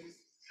 3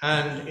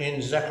 and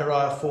in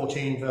Zechariah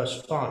 14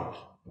 verse 5.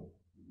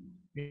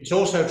 It's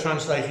also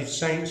translated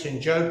saints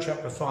in Job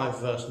chapter 5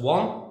 verse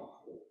 1,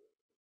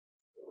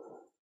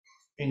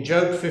 in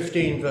Job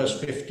 15 verse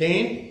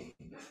 15,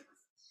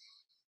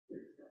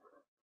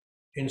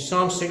 in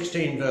Psalm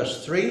 16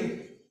 verse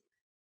 3,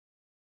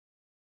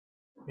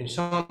 in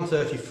Psalm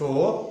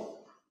 34,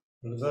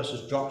 and the verse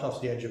has dropped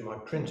off the edge of my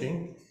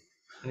printing.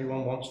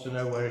 Anyone wants to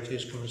know where it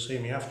is, come and see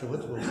me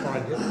afterwards, we'll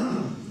find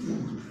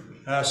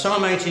it.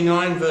 Psalm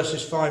 89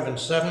 verses 5 and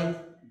 7,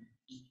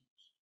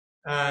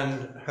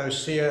 and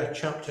Hosea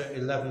chapter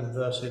 11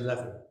 verse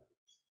 11.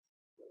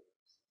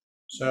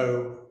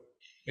 So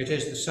it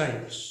is the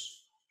saints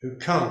who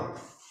come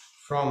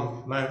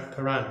from Mount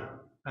Paran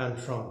and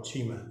from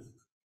Teman.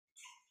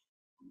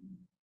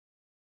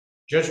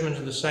 Judgment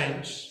of the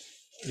saints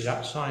is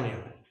at Sinai.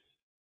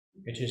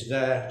 It is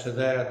there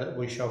that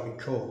we shall be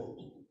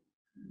called.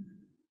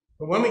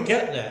 But when we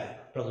get there,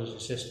 brothers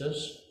and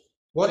sisters,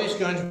 what is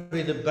going to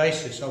be the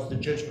basis of the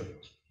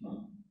judgment?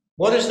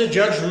 What is the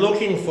judge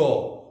looking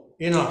for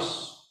in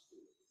us?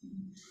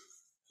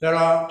 There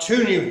are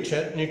 2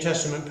 New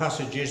Testament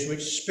passages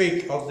which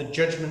speak of the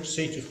judgment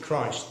seat of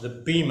Christ, the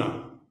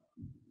Bema.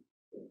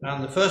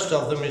 And the first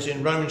of them is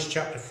in Romans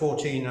chapter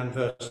 14 and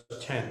verse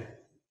 10.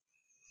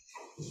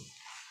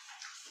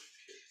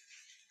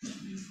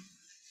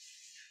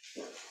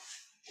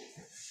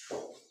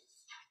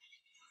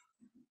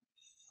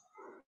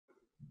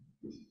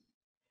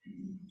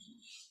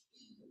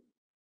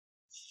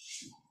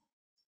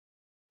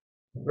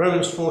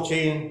 Romans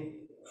 14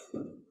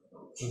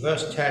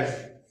 verse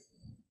 10.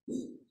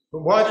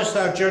 But why dost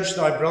thou judge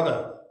thy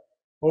brother?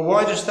 Or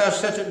why dost thou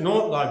set at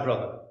naught thy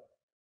brother?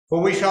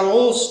 For we shall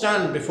all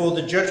stand before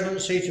the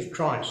judgment seat of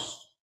Christ.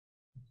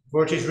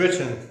 For it is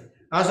written,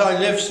 As I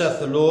live, saith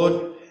the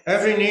Lord,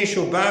 every knee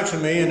shall bow to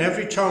me, and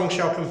every tongue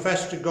shall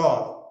confess to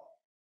God.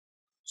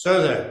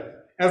 So then,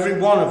 every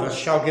one of us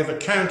shall give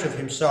account of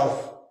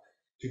himself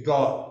to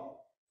God.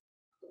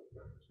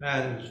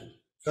 And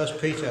 1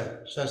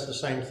 Peter says the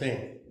same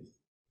thing.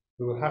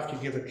 We will have to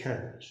give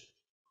account.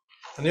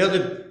 And the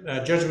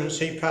other judgment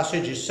seat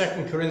passage is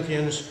 2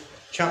 Corinthians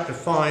chapter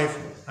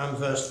 5 and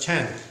verse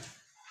 10.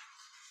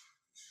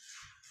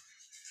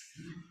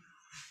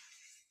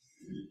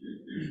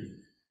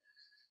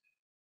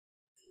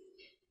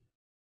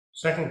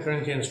 Second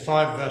Corinthians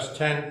 5 verse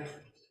 10.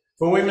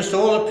 For we must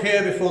all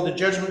appear before the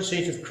judgment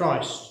seat of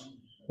Christ,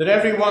 that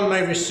every one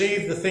may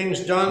receive the things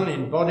done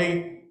in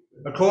body,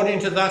 according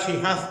to that he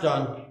hath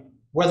done,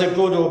 whether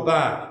good or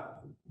bad.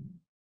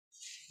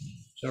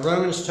 So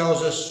Romans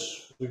tells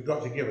us we've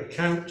got to give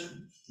account,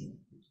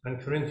 and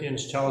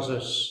Corinthians tells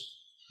us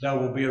there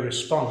will be a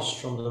response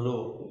from the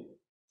Lord,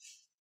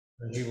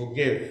 and he will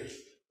give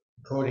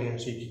according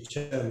as he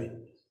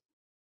determined.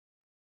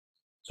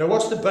 So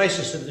what's the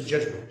basis of the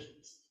judgment?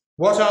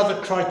 What are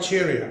the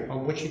criteria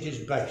on which it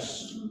is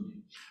based?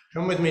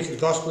 Come with me to the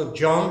Gospel of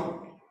John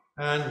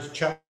and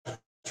chapter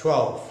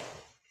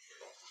 12.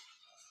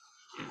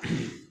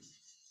 The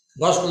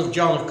Gospel of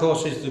John, of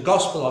course, is the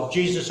gospel of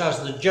Jesus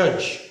as the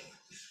judge.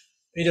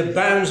 It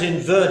abounds in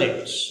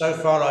verdicts. So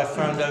far I've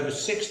found over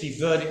 60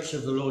 verdicts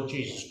of the Lord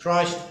Jesus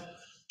Christ,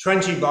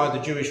 20 by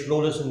the Jewish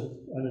rulers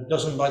and a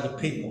dozen by the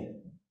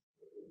people.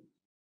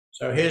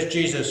 So here's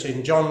Jesus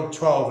in John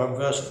 12 and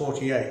verse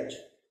 48.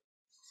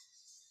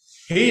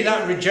 He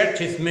that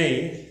rejecteth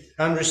me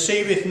and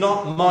receiveth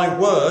not my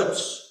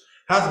words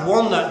hath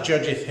one that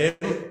judgeth him.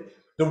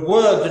 The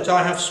word that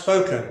I have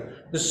spoken,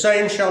 the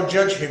same shall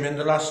judge him in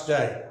the last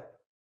day.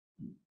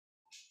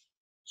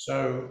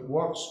 So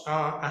what's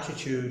our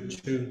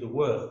attitude to the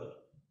word?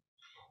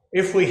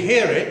 If we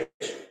hear it,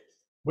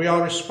 we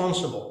are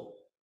responsible.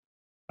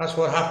 That's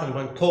what happened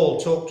when Paul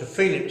talked to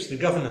Felix, the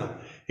governor.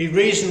 He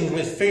reasoned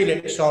with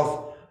Felix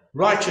of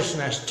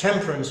righteousness,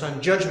 temperance,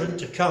 and judgment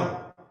to come.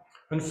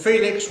 And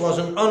Felix was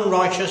an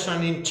unrighteous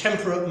and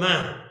intemperate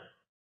man.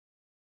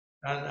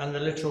 And the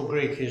literal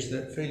Greek is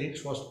that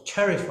Felix was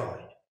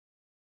terrified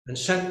and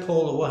sent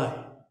Paul away,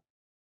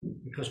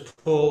 because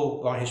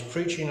Paul, by his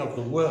preaching of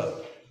the word,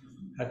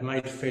 had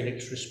made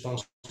Felix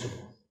responsible.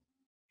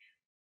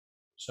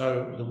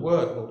 So the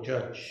word will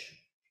judge.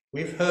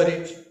 We've heard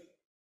it.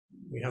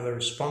 We have a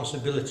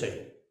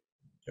responsibility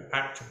to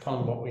act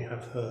upon what we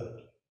have heard.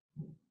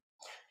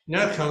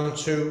 Now come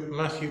to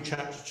Matthew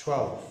chapter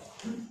 12.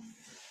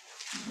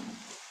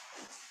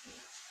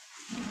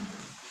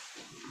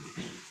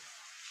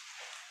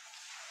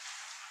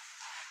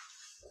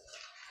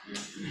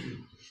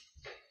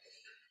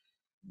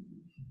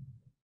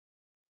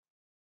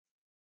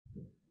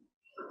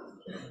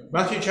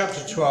 Matthew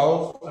chapter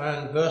 12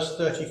 and verse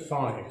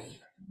 35.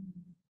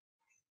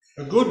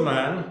 A good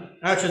man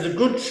out of the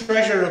good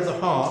treasure of the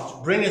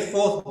heart bringeth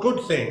forth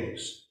good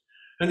things,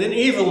 and an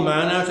evil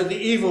man out of the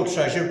evil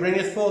treasure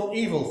bringeth forth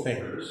evil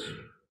things.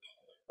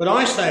 But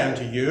I say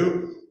unto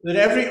you, that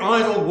every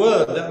idle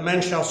word that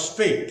men shall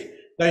speak,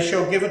 they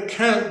shall give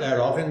account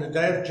thereof in the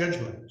day of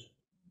judgment.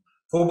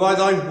 For by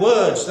thy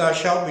words thou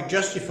shalt be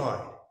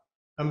justified,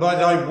 and by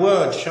thy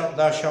word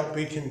thou shalt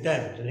be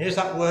condemned. And here's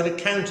that word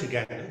account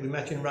again that we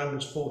met in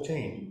Romans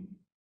 14.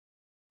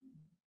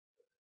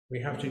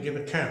 We have to give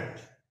account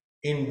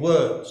in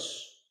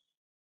words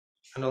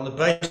and on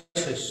the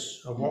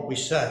basis of what we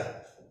say.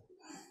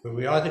 But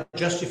we either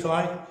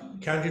justified,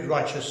 counted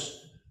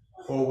righteous,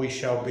 or we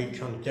shall be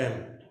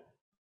condemned.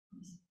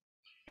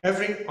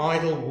 Every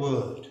idle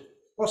word.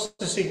 What's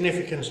the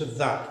significance of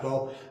that?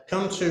 Well,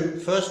 come to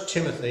 1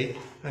 Timothy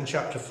and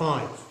chapter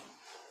 5.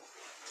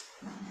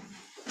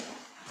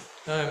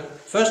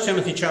 1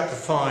 Timothy chapter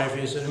 5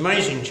 is an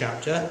amazing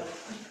chapter.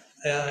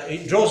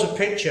 It draws a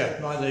picture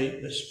by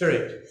the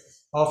Spirit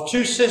of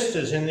two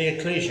sisters in the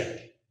ecclesia.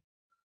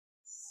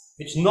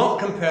 It's not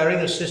comparing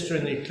a sister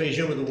in the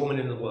ecclesia with a woman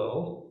in the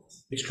world.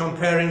 It's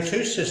comparing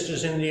two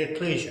sisters in the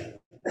ecclesia.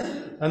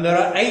 And there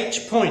are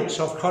 8 points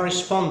of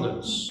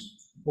correspondence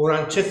or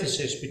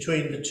antithesis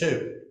between the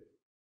two.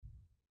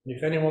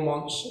 If anyone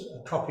wants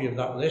a copy of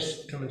that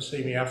list, come and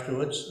see me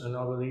afterwards and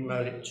I will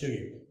email it to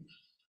you.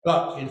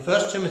 But in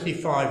 1 Timothy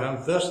 5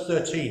 and verse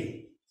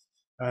 13,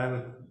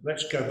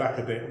 let's go back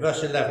a bit,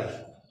 verse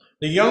 11.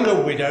 The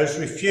younger widows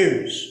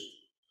refuse,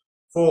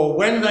 for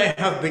when they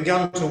have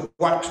begun to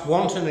wax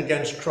wanton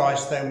against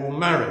Christ, they will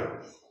marry,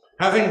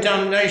 having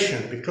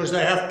damnation, because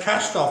they have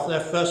cast off their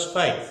first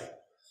faith.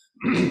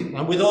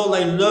 And withal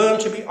they learn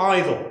to be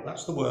idle,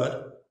 that's the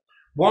word,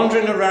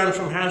 wandering around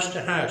from house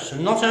to house,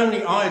 and not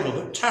only idle,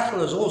 but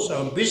tattlers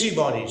also, and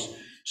busybodies,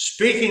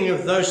 speaking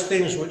of those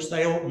things which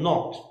they ought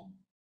not.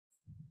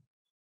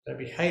 They're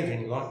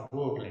behaving like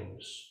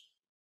worldlings.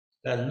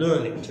 They're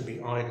learning to be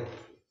idle.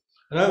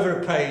 And over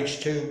a page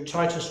to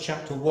Titus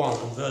chapter 1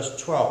 and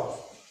verse 12.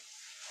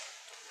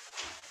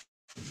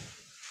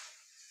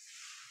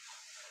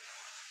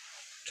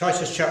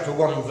 Titus chapter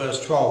 1 and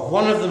verse 12.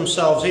 One of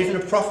themselves, even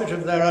a prophet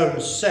of their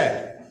own,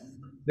 said,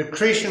 the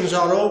Cretans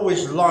are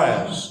always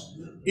liars,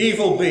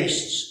 evil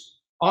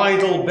beasts,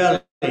 idle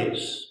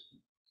bellies.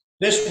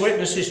 This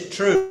witness is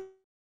true.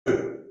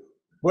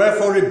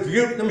 Wherefore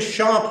rebuke them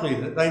sharply,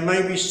 that they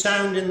may be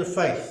sound in the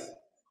faith,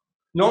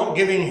 not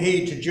giving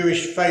heed to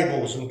Jewish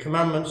fables and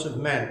commandments of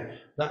men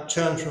that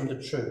turn from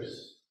the truth.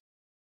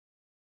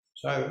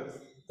 So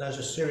there's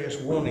a serious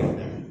warning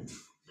there.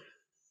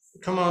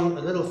 Come on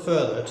a little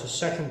further to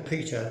 2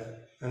 Peter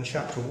and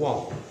chapter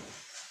 1.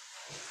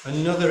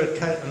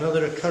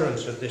 Another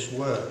occurrence of this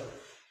word.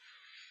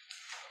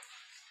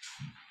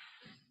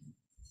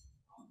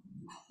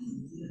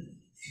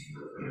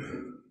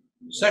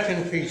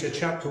 2 Peter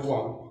chapter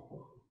 1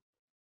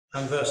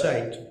 and verse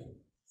 8.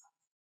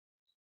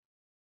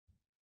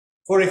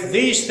 For if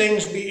these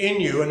things be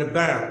in you and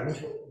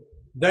abound,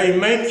 they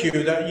make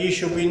you that ye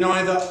shall be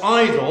neither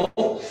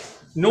idle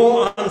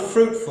nor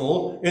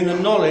unfruitful in the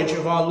knowledge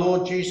of our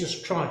Lord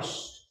Jesus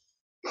Christ.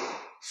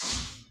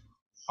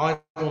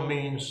 Idle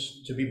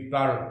means to be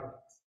barren.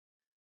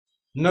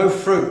 No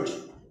fruit.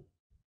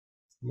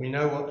 We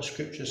know what the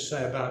scriptures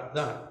say about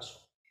that.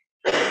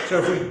 So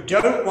if we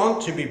don't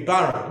want to be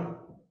barren,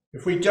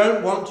 if we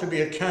don't want to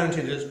be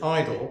accounted as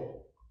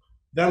idle,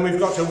 then we've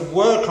got to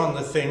work on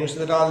the things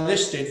that are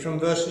listed from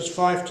verses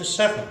 5 to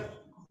 7.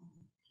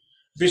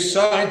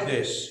 Beside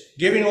this,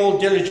 giving all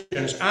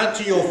diligence, add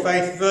to your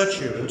faith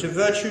virtue, and to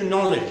virtue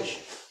knowledge,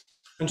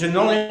 and to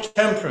knowledge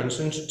temperance,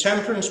 and to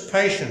temperance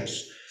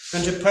patience,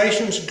 and to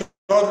patience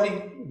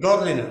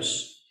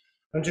godliness,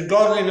 and to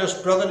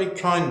godliness brotherly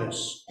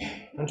kindness,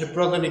 and to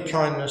brotherly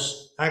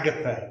kindness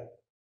agape.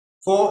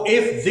 For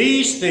if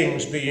these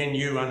things be in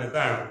you and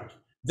abound,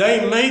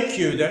 they make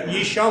you that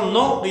ye shall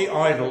not be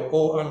idle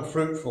or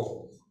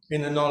unfruitful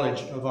in the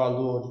knowledge of our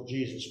Lord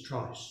Jesus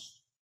Christ.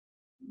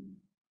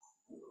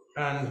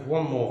 And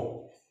one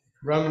more,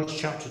 Romans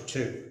chapter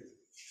 2.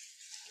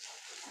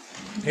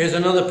 Here's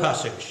another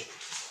passage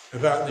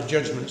about the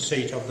judgment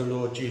seat of the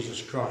Lord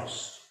Jesus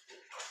Christ.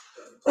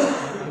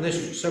 And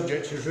this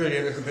subject is really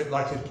a little bit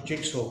like a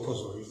jigsaw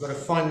puzzle. You've got to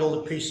find all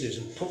the pieces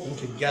and put them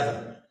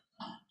together.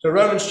 So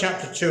Romans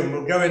chapter 2, and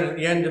we'll go in at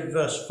the end of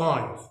verse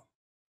 5,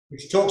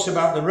 which talks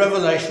about the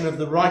revelation of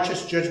the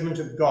righteous judgment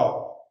of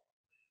God,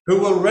 who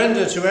will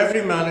render to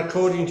every man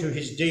according to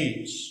his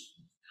deeds.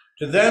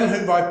 To them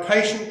who by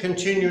patient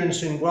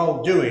continuance in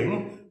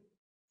well-doing,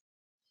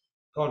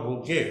 God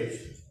will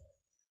give,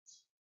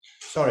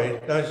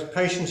 those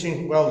patience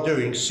in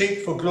well-doing, seek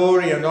for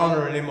glory and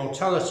honour and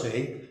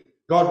immortality,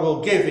 God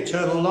will give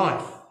eternal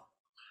life.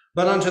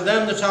 But unto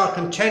them that are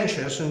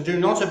contentious and do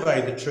not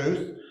obey the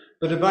truth,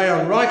 but obey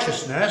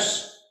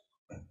unrighteousness,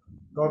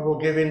 God will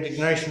give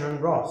indignation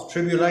and wrath,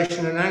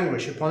 tribulation and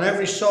anguish upon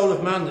every soul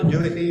of man that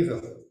doeth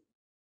evil,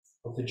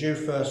 of the Jew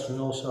first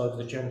and also of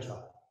the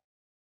Gentile.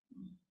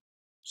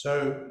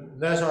 So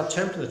there's our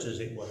template, as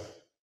it were.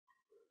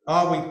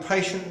 Are we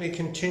patiently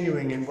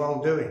continuing in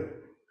well-doing?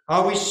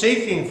 Are we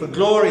seeking for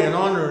glory and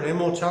honour and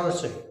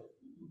immortality?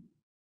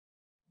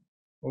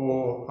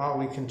 Or are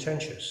we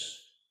contentious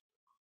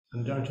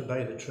and don't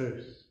obey the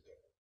truth?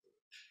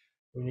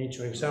 We need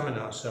to examine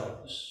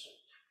ourselves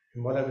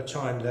in whatever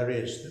time there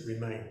is that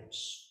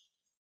remains.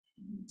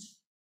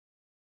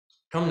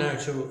 Come now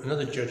to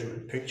another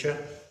judgment picture,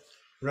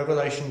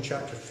 Revelation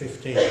chapter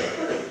 15,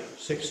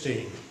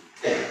 16.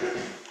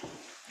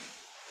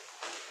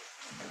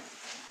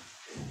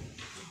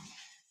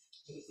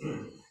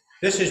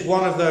 This is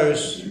one of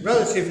those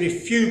relatively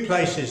few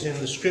places in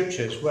the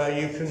scriptures where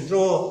you can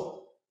draw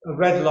a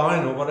red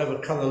line or whatever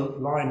colour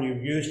line you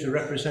use to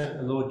represent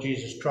the Lord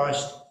Jesus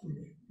Christ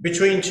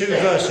between two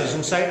verses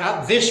and say,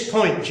 at this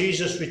point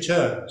Jesus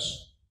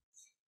returns.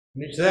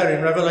 And it's there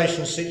in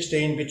Revelation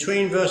 16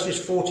 between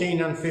verses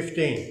 14 and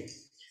 15.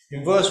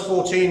 In verse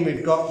 14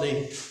 we've got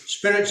the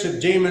spirits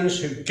of demons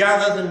who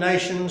gather the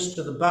nations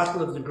to the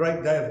battle of the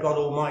great day of God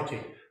Almighty.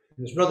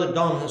 And as Brother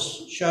Don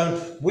has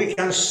shown, we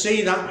can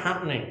see that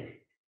happening.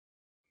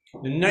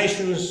 The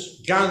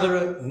nations gather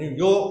at New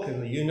York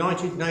and the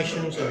United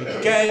Nations, and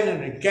again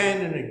and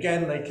again and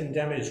again they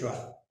condemn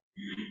Israel.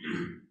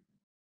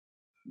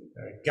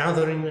 They're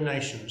gathering the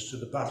nations to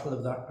the battle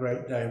of that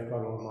great day of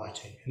God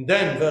Almighty. And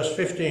then verse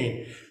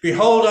 15,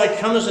 behold, I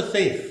come as a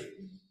thief.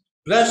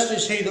 Blessed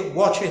is he that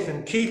watcheth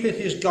and keepeth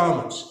his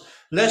garments,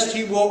 lest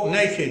he walk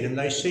naked and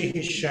they see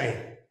his shame.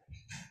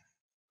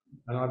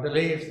 And I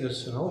believe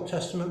there's an Old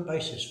Testament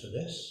basis for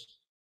this.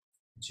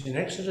 It's in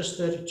Exodus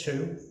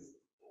 32,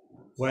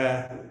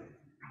 where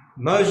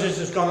Moses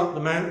has gone up the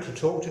mount to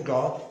talk to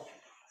God,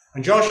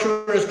 and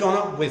Joshua has gone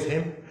up with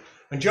him,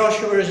 and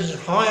Joshua is as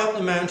high up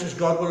the mount as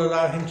God will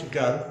allow him to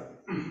go.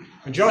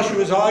 And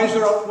Joshua's eyes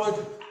are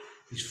upward,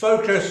 he's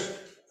focused,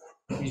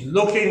 he's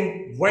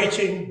looking,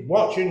 waiting,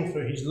 watching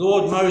for his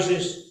Lord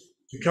Moses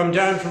to come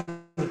down from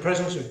the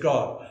presence of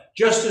God,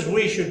 just as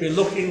we should be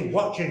looking,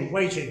 watching,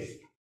 waiting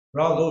for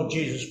our Lord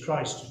Jesus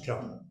Christ to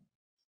come.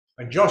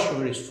 And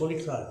Joshua is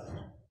fully clothed,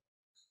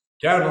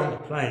 down on the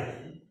plain.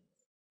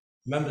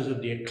 Members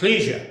of the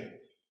ecclesia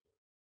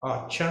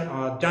are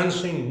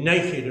dancing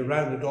naked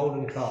around the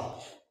golden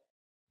calf.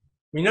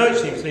 We know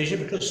it's the ecclesia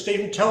because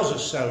Stephen tells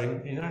us so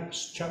in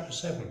Acts chapter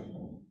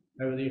 7.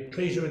 They were the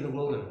ecclesia in the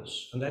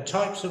wilderness, and they're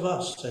types of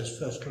us,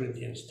 says 1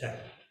 Corinthians 10.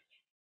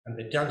 And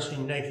they're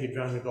dancing naked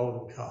around the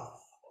golden calf.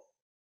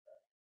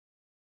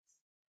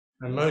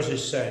 And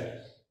Moses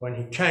said, when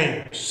he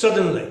came,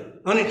 suddenly,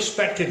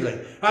 unexpectedly,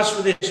 as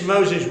for this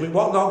Moses, we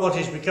wot not what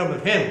is become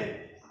of him.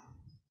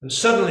 And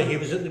suddenly he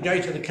was at the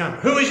gate of the camp.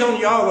 Who is on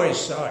Yahweh's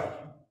side?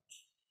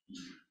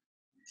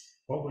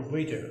 What would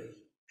we do?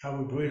 How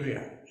would we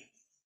react?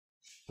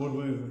 Would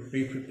we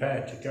be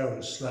prepared to go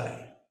and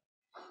slay?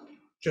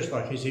 Just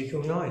like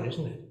Ezekiel 9,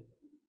 isn't it?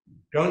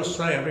 Go and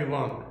slay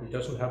everyone who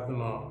doesn't have the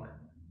mark.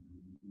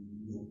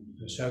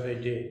 And so they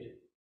did.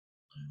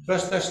 1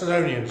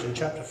 Thessalonians in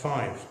chapter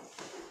 5.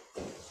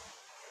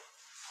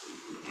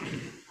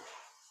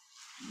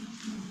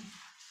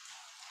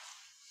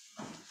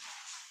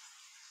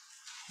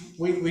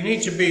 We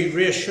need to be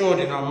reassured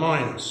in our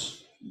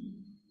minds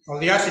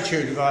of the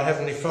attitude of our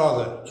Heavenly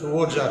Father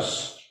towards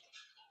us,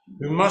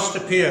 who must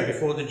appear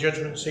before the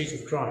judgment seat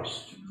of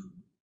Christ.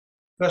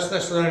 1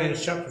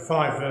 Thessalonians chapter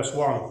 5, verse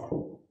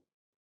 1.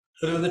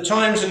 But of the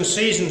times and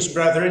seasons,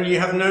 brethren, ye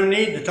have no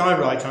need that I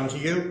write unto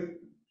you.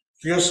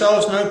 For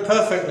yourselves know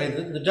perfectly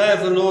that the day of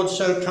the Lord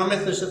so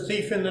cometh as a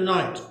thief in the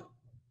night.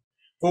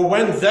 For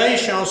when they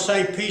shall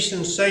say peace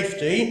and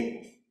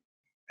safety,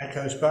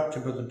 echoes back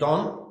to Brother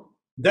Don,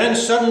 then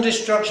sudden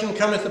destruction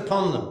cometh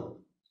upon them,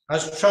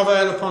 as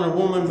travail upon a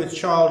woman with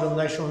child, and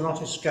they shall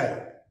not escape.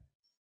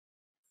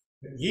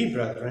 But ye,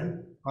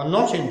 brethren, are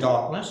not in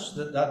darkness,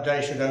 that that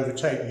day should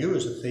overtake you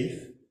as a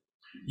thief.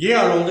 Ye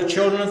are all the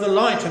children of the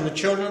light and the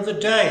children of the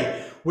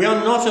day. We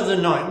are not of the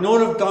night,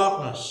 nor of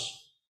darkness.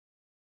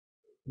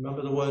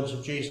 Remember the words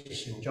of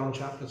Jesus in John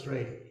chapter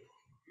 3.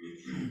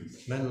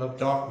 Men love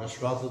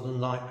darkness rather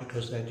than light,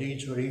 because their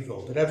deeds were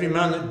evil. But every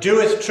man that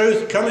doeth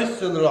truth cometh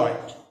to the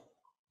light.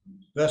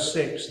 Verse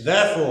 6.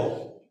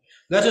 Therefore,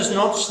 let us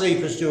not sleep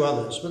as do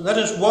others, but let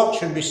us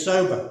watch and be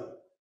sober.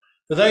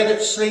 For they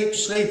that sleep,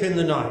 sleep in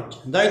the night,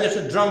 and they that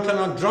are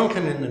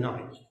drunken in the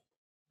night.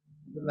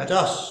 But let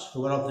us,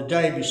 who are of the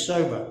day, be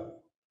sober,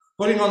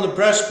 putting on the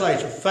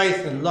breastplate of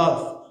faith and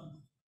love,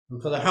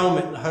 and for the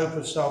helmet the hope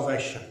of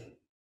salvation.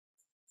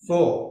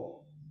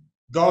 For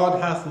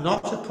God hath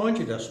not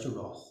appointed us to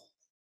wrath,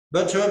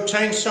 but to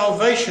obtain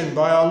salvation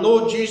by our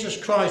Lord Jesus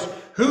Christ,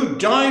 who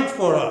died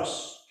for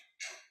us,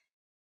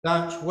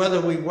 that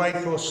whether we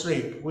wake or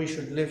sleep, we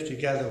should live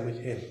together with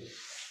him.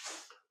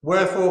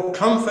 Wherefore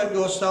comfort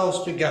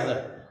yourselves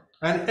together,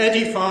 and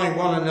edify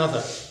one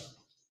another,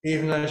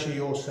 even as ye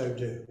also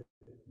do.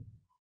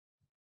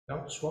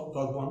 That's what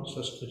God wants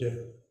us to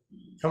do.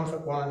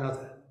 Comfort one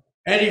another,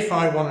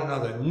 edify one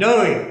another,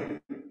 knowing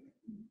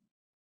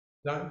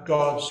that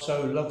God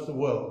so loved the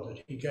world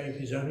that he gave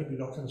his only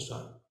begotten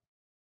Son,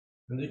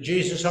 and that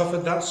Jesus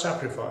offered that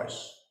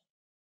sacrifice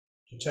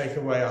to take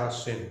away our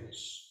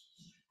sins.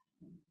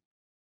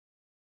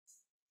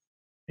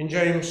 In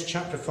James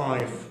chapter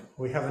 5,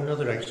 we have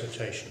another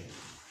exhortation.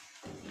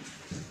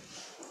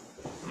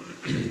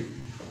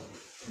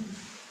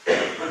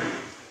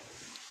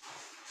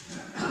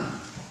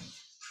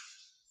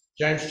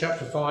 James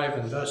chapter 5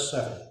 and verse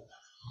 7.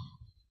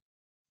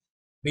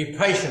 Be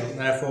patient,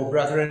 therefore,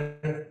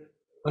 brethren,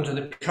 unto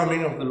the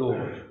coming of the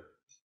Lord.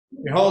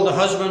 Behold, the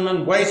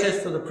husbandman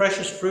waiteth for the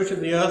precious fruit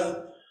of the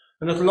earth,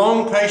 and hath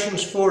long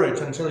patience for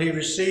it, until he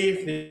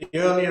receive the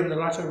early and the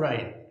latter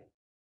rain.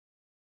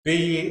 Be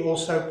ye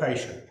also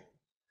patient.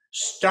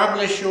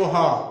 Establish your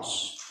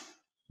hearts,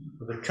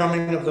 for the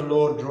coming of the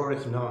Lord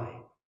draweth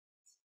nigh.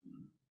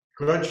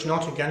 Grudge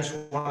not against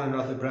one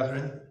another,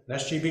 brethren,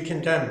 lest ye be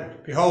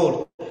condemned.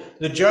 Behold,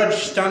 the judge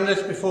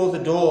standeth before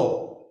the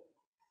door.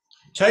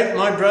 Take,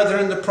 my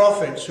brethren, the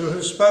prophets, who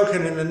have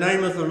spoken in the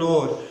name of the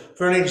Lord,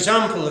 for an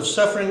example of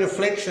suffering,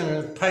 affliction, and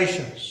of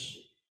patience.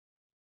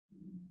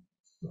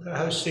 Look at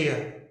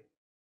Hosea,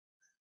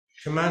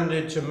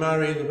 commanded to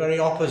marry the very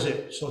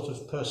opposite sort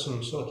of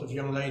person, sort of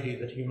young lady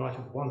that he might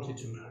have wanted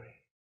to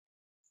marry,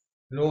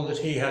 and all that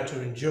he had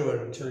to endure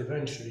until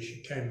eventually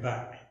she came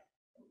back.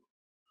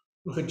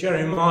 Look at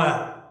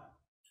Jeremiah.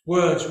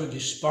 Words were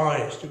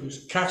despised. He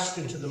was cast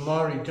into the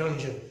miry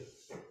dungeon.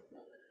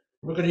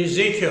 Look at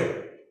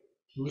Ezekiel.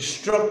 He was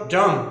struck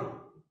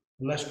dumb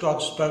unless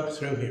God spoke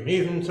through him,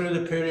 even through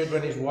the period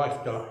when his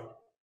wife died.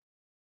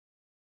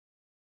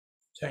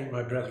 Take,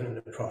 my brethren,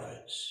 the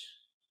prophets,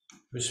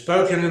 who have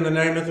spoken in the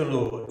name of the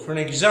Lord, for an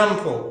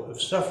example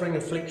of suffering,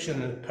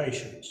 affliction, and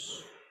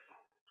patience.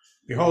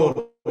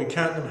 Behold, we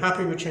count them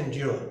happy which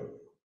endure.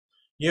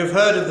 Ye have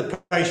heard of the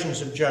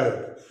patience of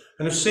Job,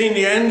 and have seen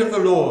the end of the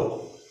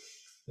Lord,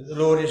 that the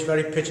Lord is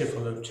very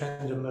pitiful of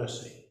tender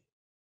mercy.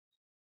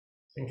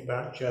 Think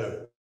about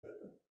Job,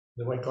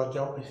 the way God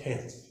dealt with him,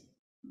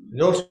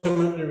 and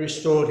ultimately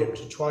restored him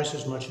to twice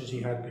as much as he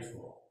had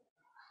before.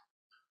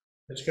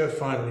 Let's go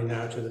finally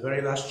now to the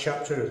very last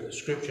chapter of the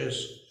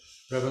Scriptures,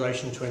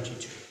 Revelation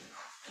 22.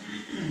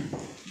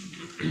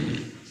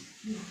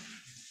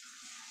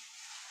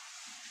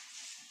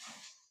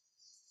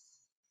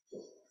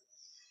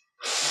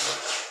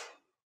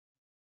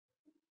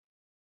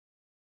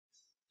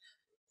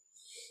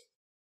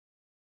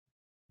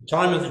 The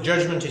time of the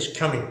judgment is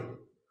coming.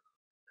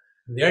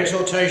 And the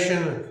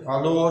exhortation of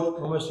our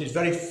Lord, almost his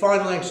very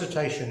final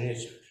exhortation,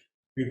 is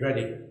be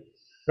ready.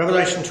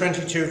 Revelation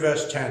 22,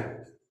 verse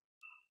 10.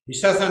 He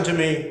saith unto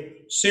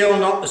me, seal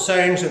not the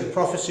sayings of the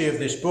prophecy of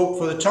this book,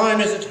 for the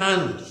time is at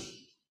hand.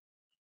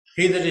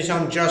 He that is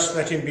unjust,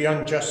 let him be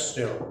unjust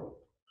still.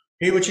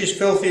 He which is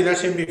filthy,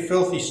 let him be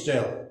filthy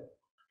still.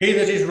 He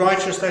that is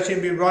righteous, let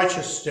him be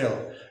righteous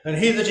still. And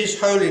he that is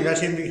holy,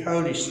 let him be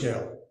holy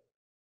still.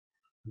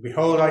 And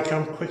behold, I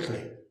come quickly,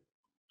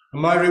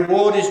 and my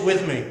reward is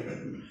with me,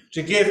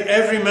 to give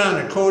every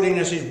man according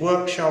as his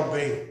work shall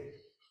be.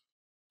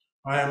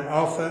 I am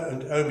Alpha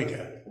and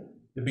Omega,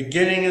 the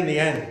beginning and the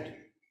end,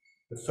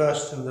 the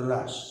first and the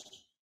last.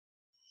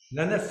 And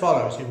then there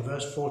follows in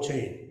verse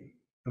 14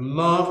 a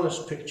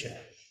marvellous picture,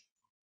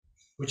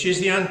 which is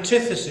the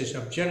antithesis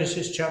of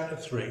Genesis chapter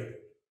 3.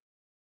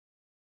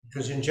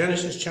 Because in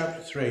Genesis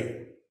chapter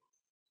 3,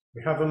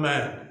 we have a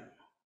man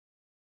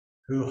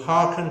who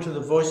hearkened to the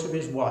voice of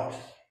his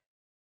wife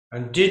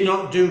and did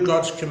not do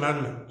God's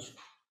commandment,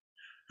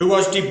 who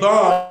was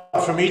debarred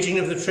from eating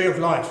of the tree of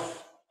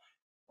life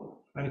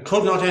and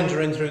could not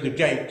enter in through the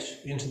gate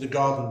into the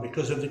garden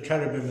because of the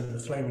cherubim and the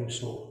flaming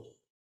sword.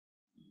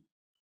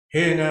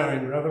 Here now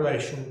in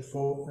Revelation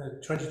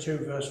 22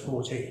 verse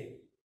 14,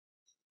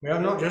 we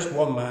have not just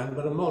one man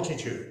but a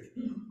multitude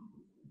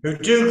who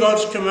do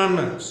God's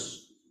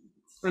commandments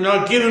and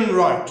are given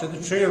right to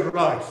the tree of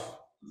life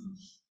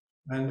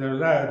and are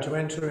allowed to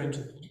enter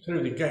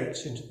through the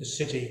gates into the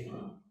city,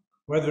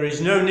 where there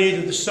is no need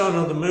of the sun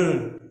or the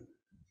moon,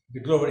 the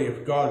glory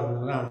of God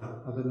and the Lamb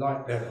are the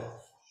light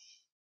thereof.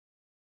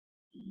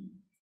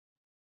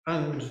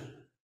 And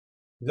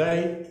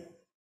they,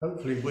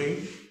 hopefully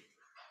we,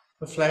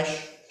 the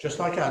flesh, just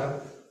like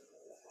Adam,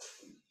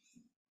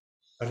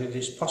 but it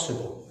is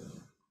possible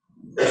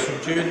to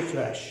subdue the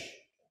flesh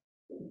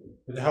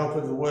with the help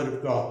of the Word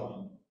of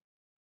God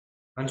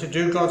and to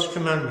do God's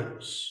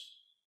commandments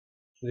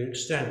to the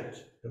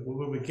extent that we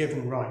will be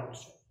given right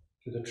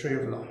to the tree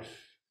of life.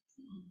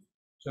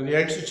 So the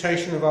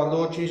exhortation of our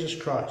Lord Jesus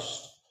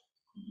Christ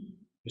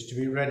is to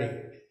be ready,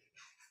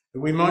 that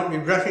we might be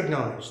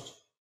recognized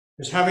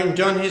as having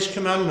done his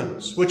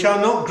commandments, which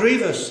are not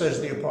grievous,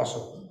 says the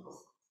apostle,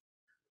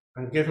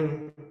 and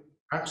given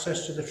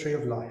access to the tree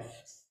of life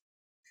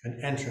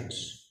and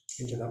entrance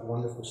into that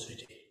wonderful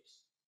city.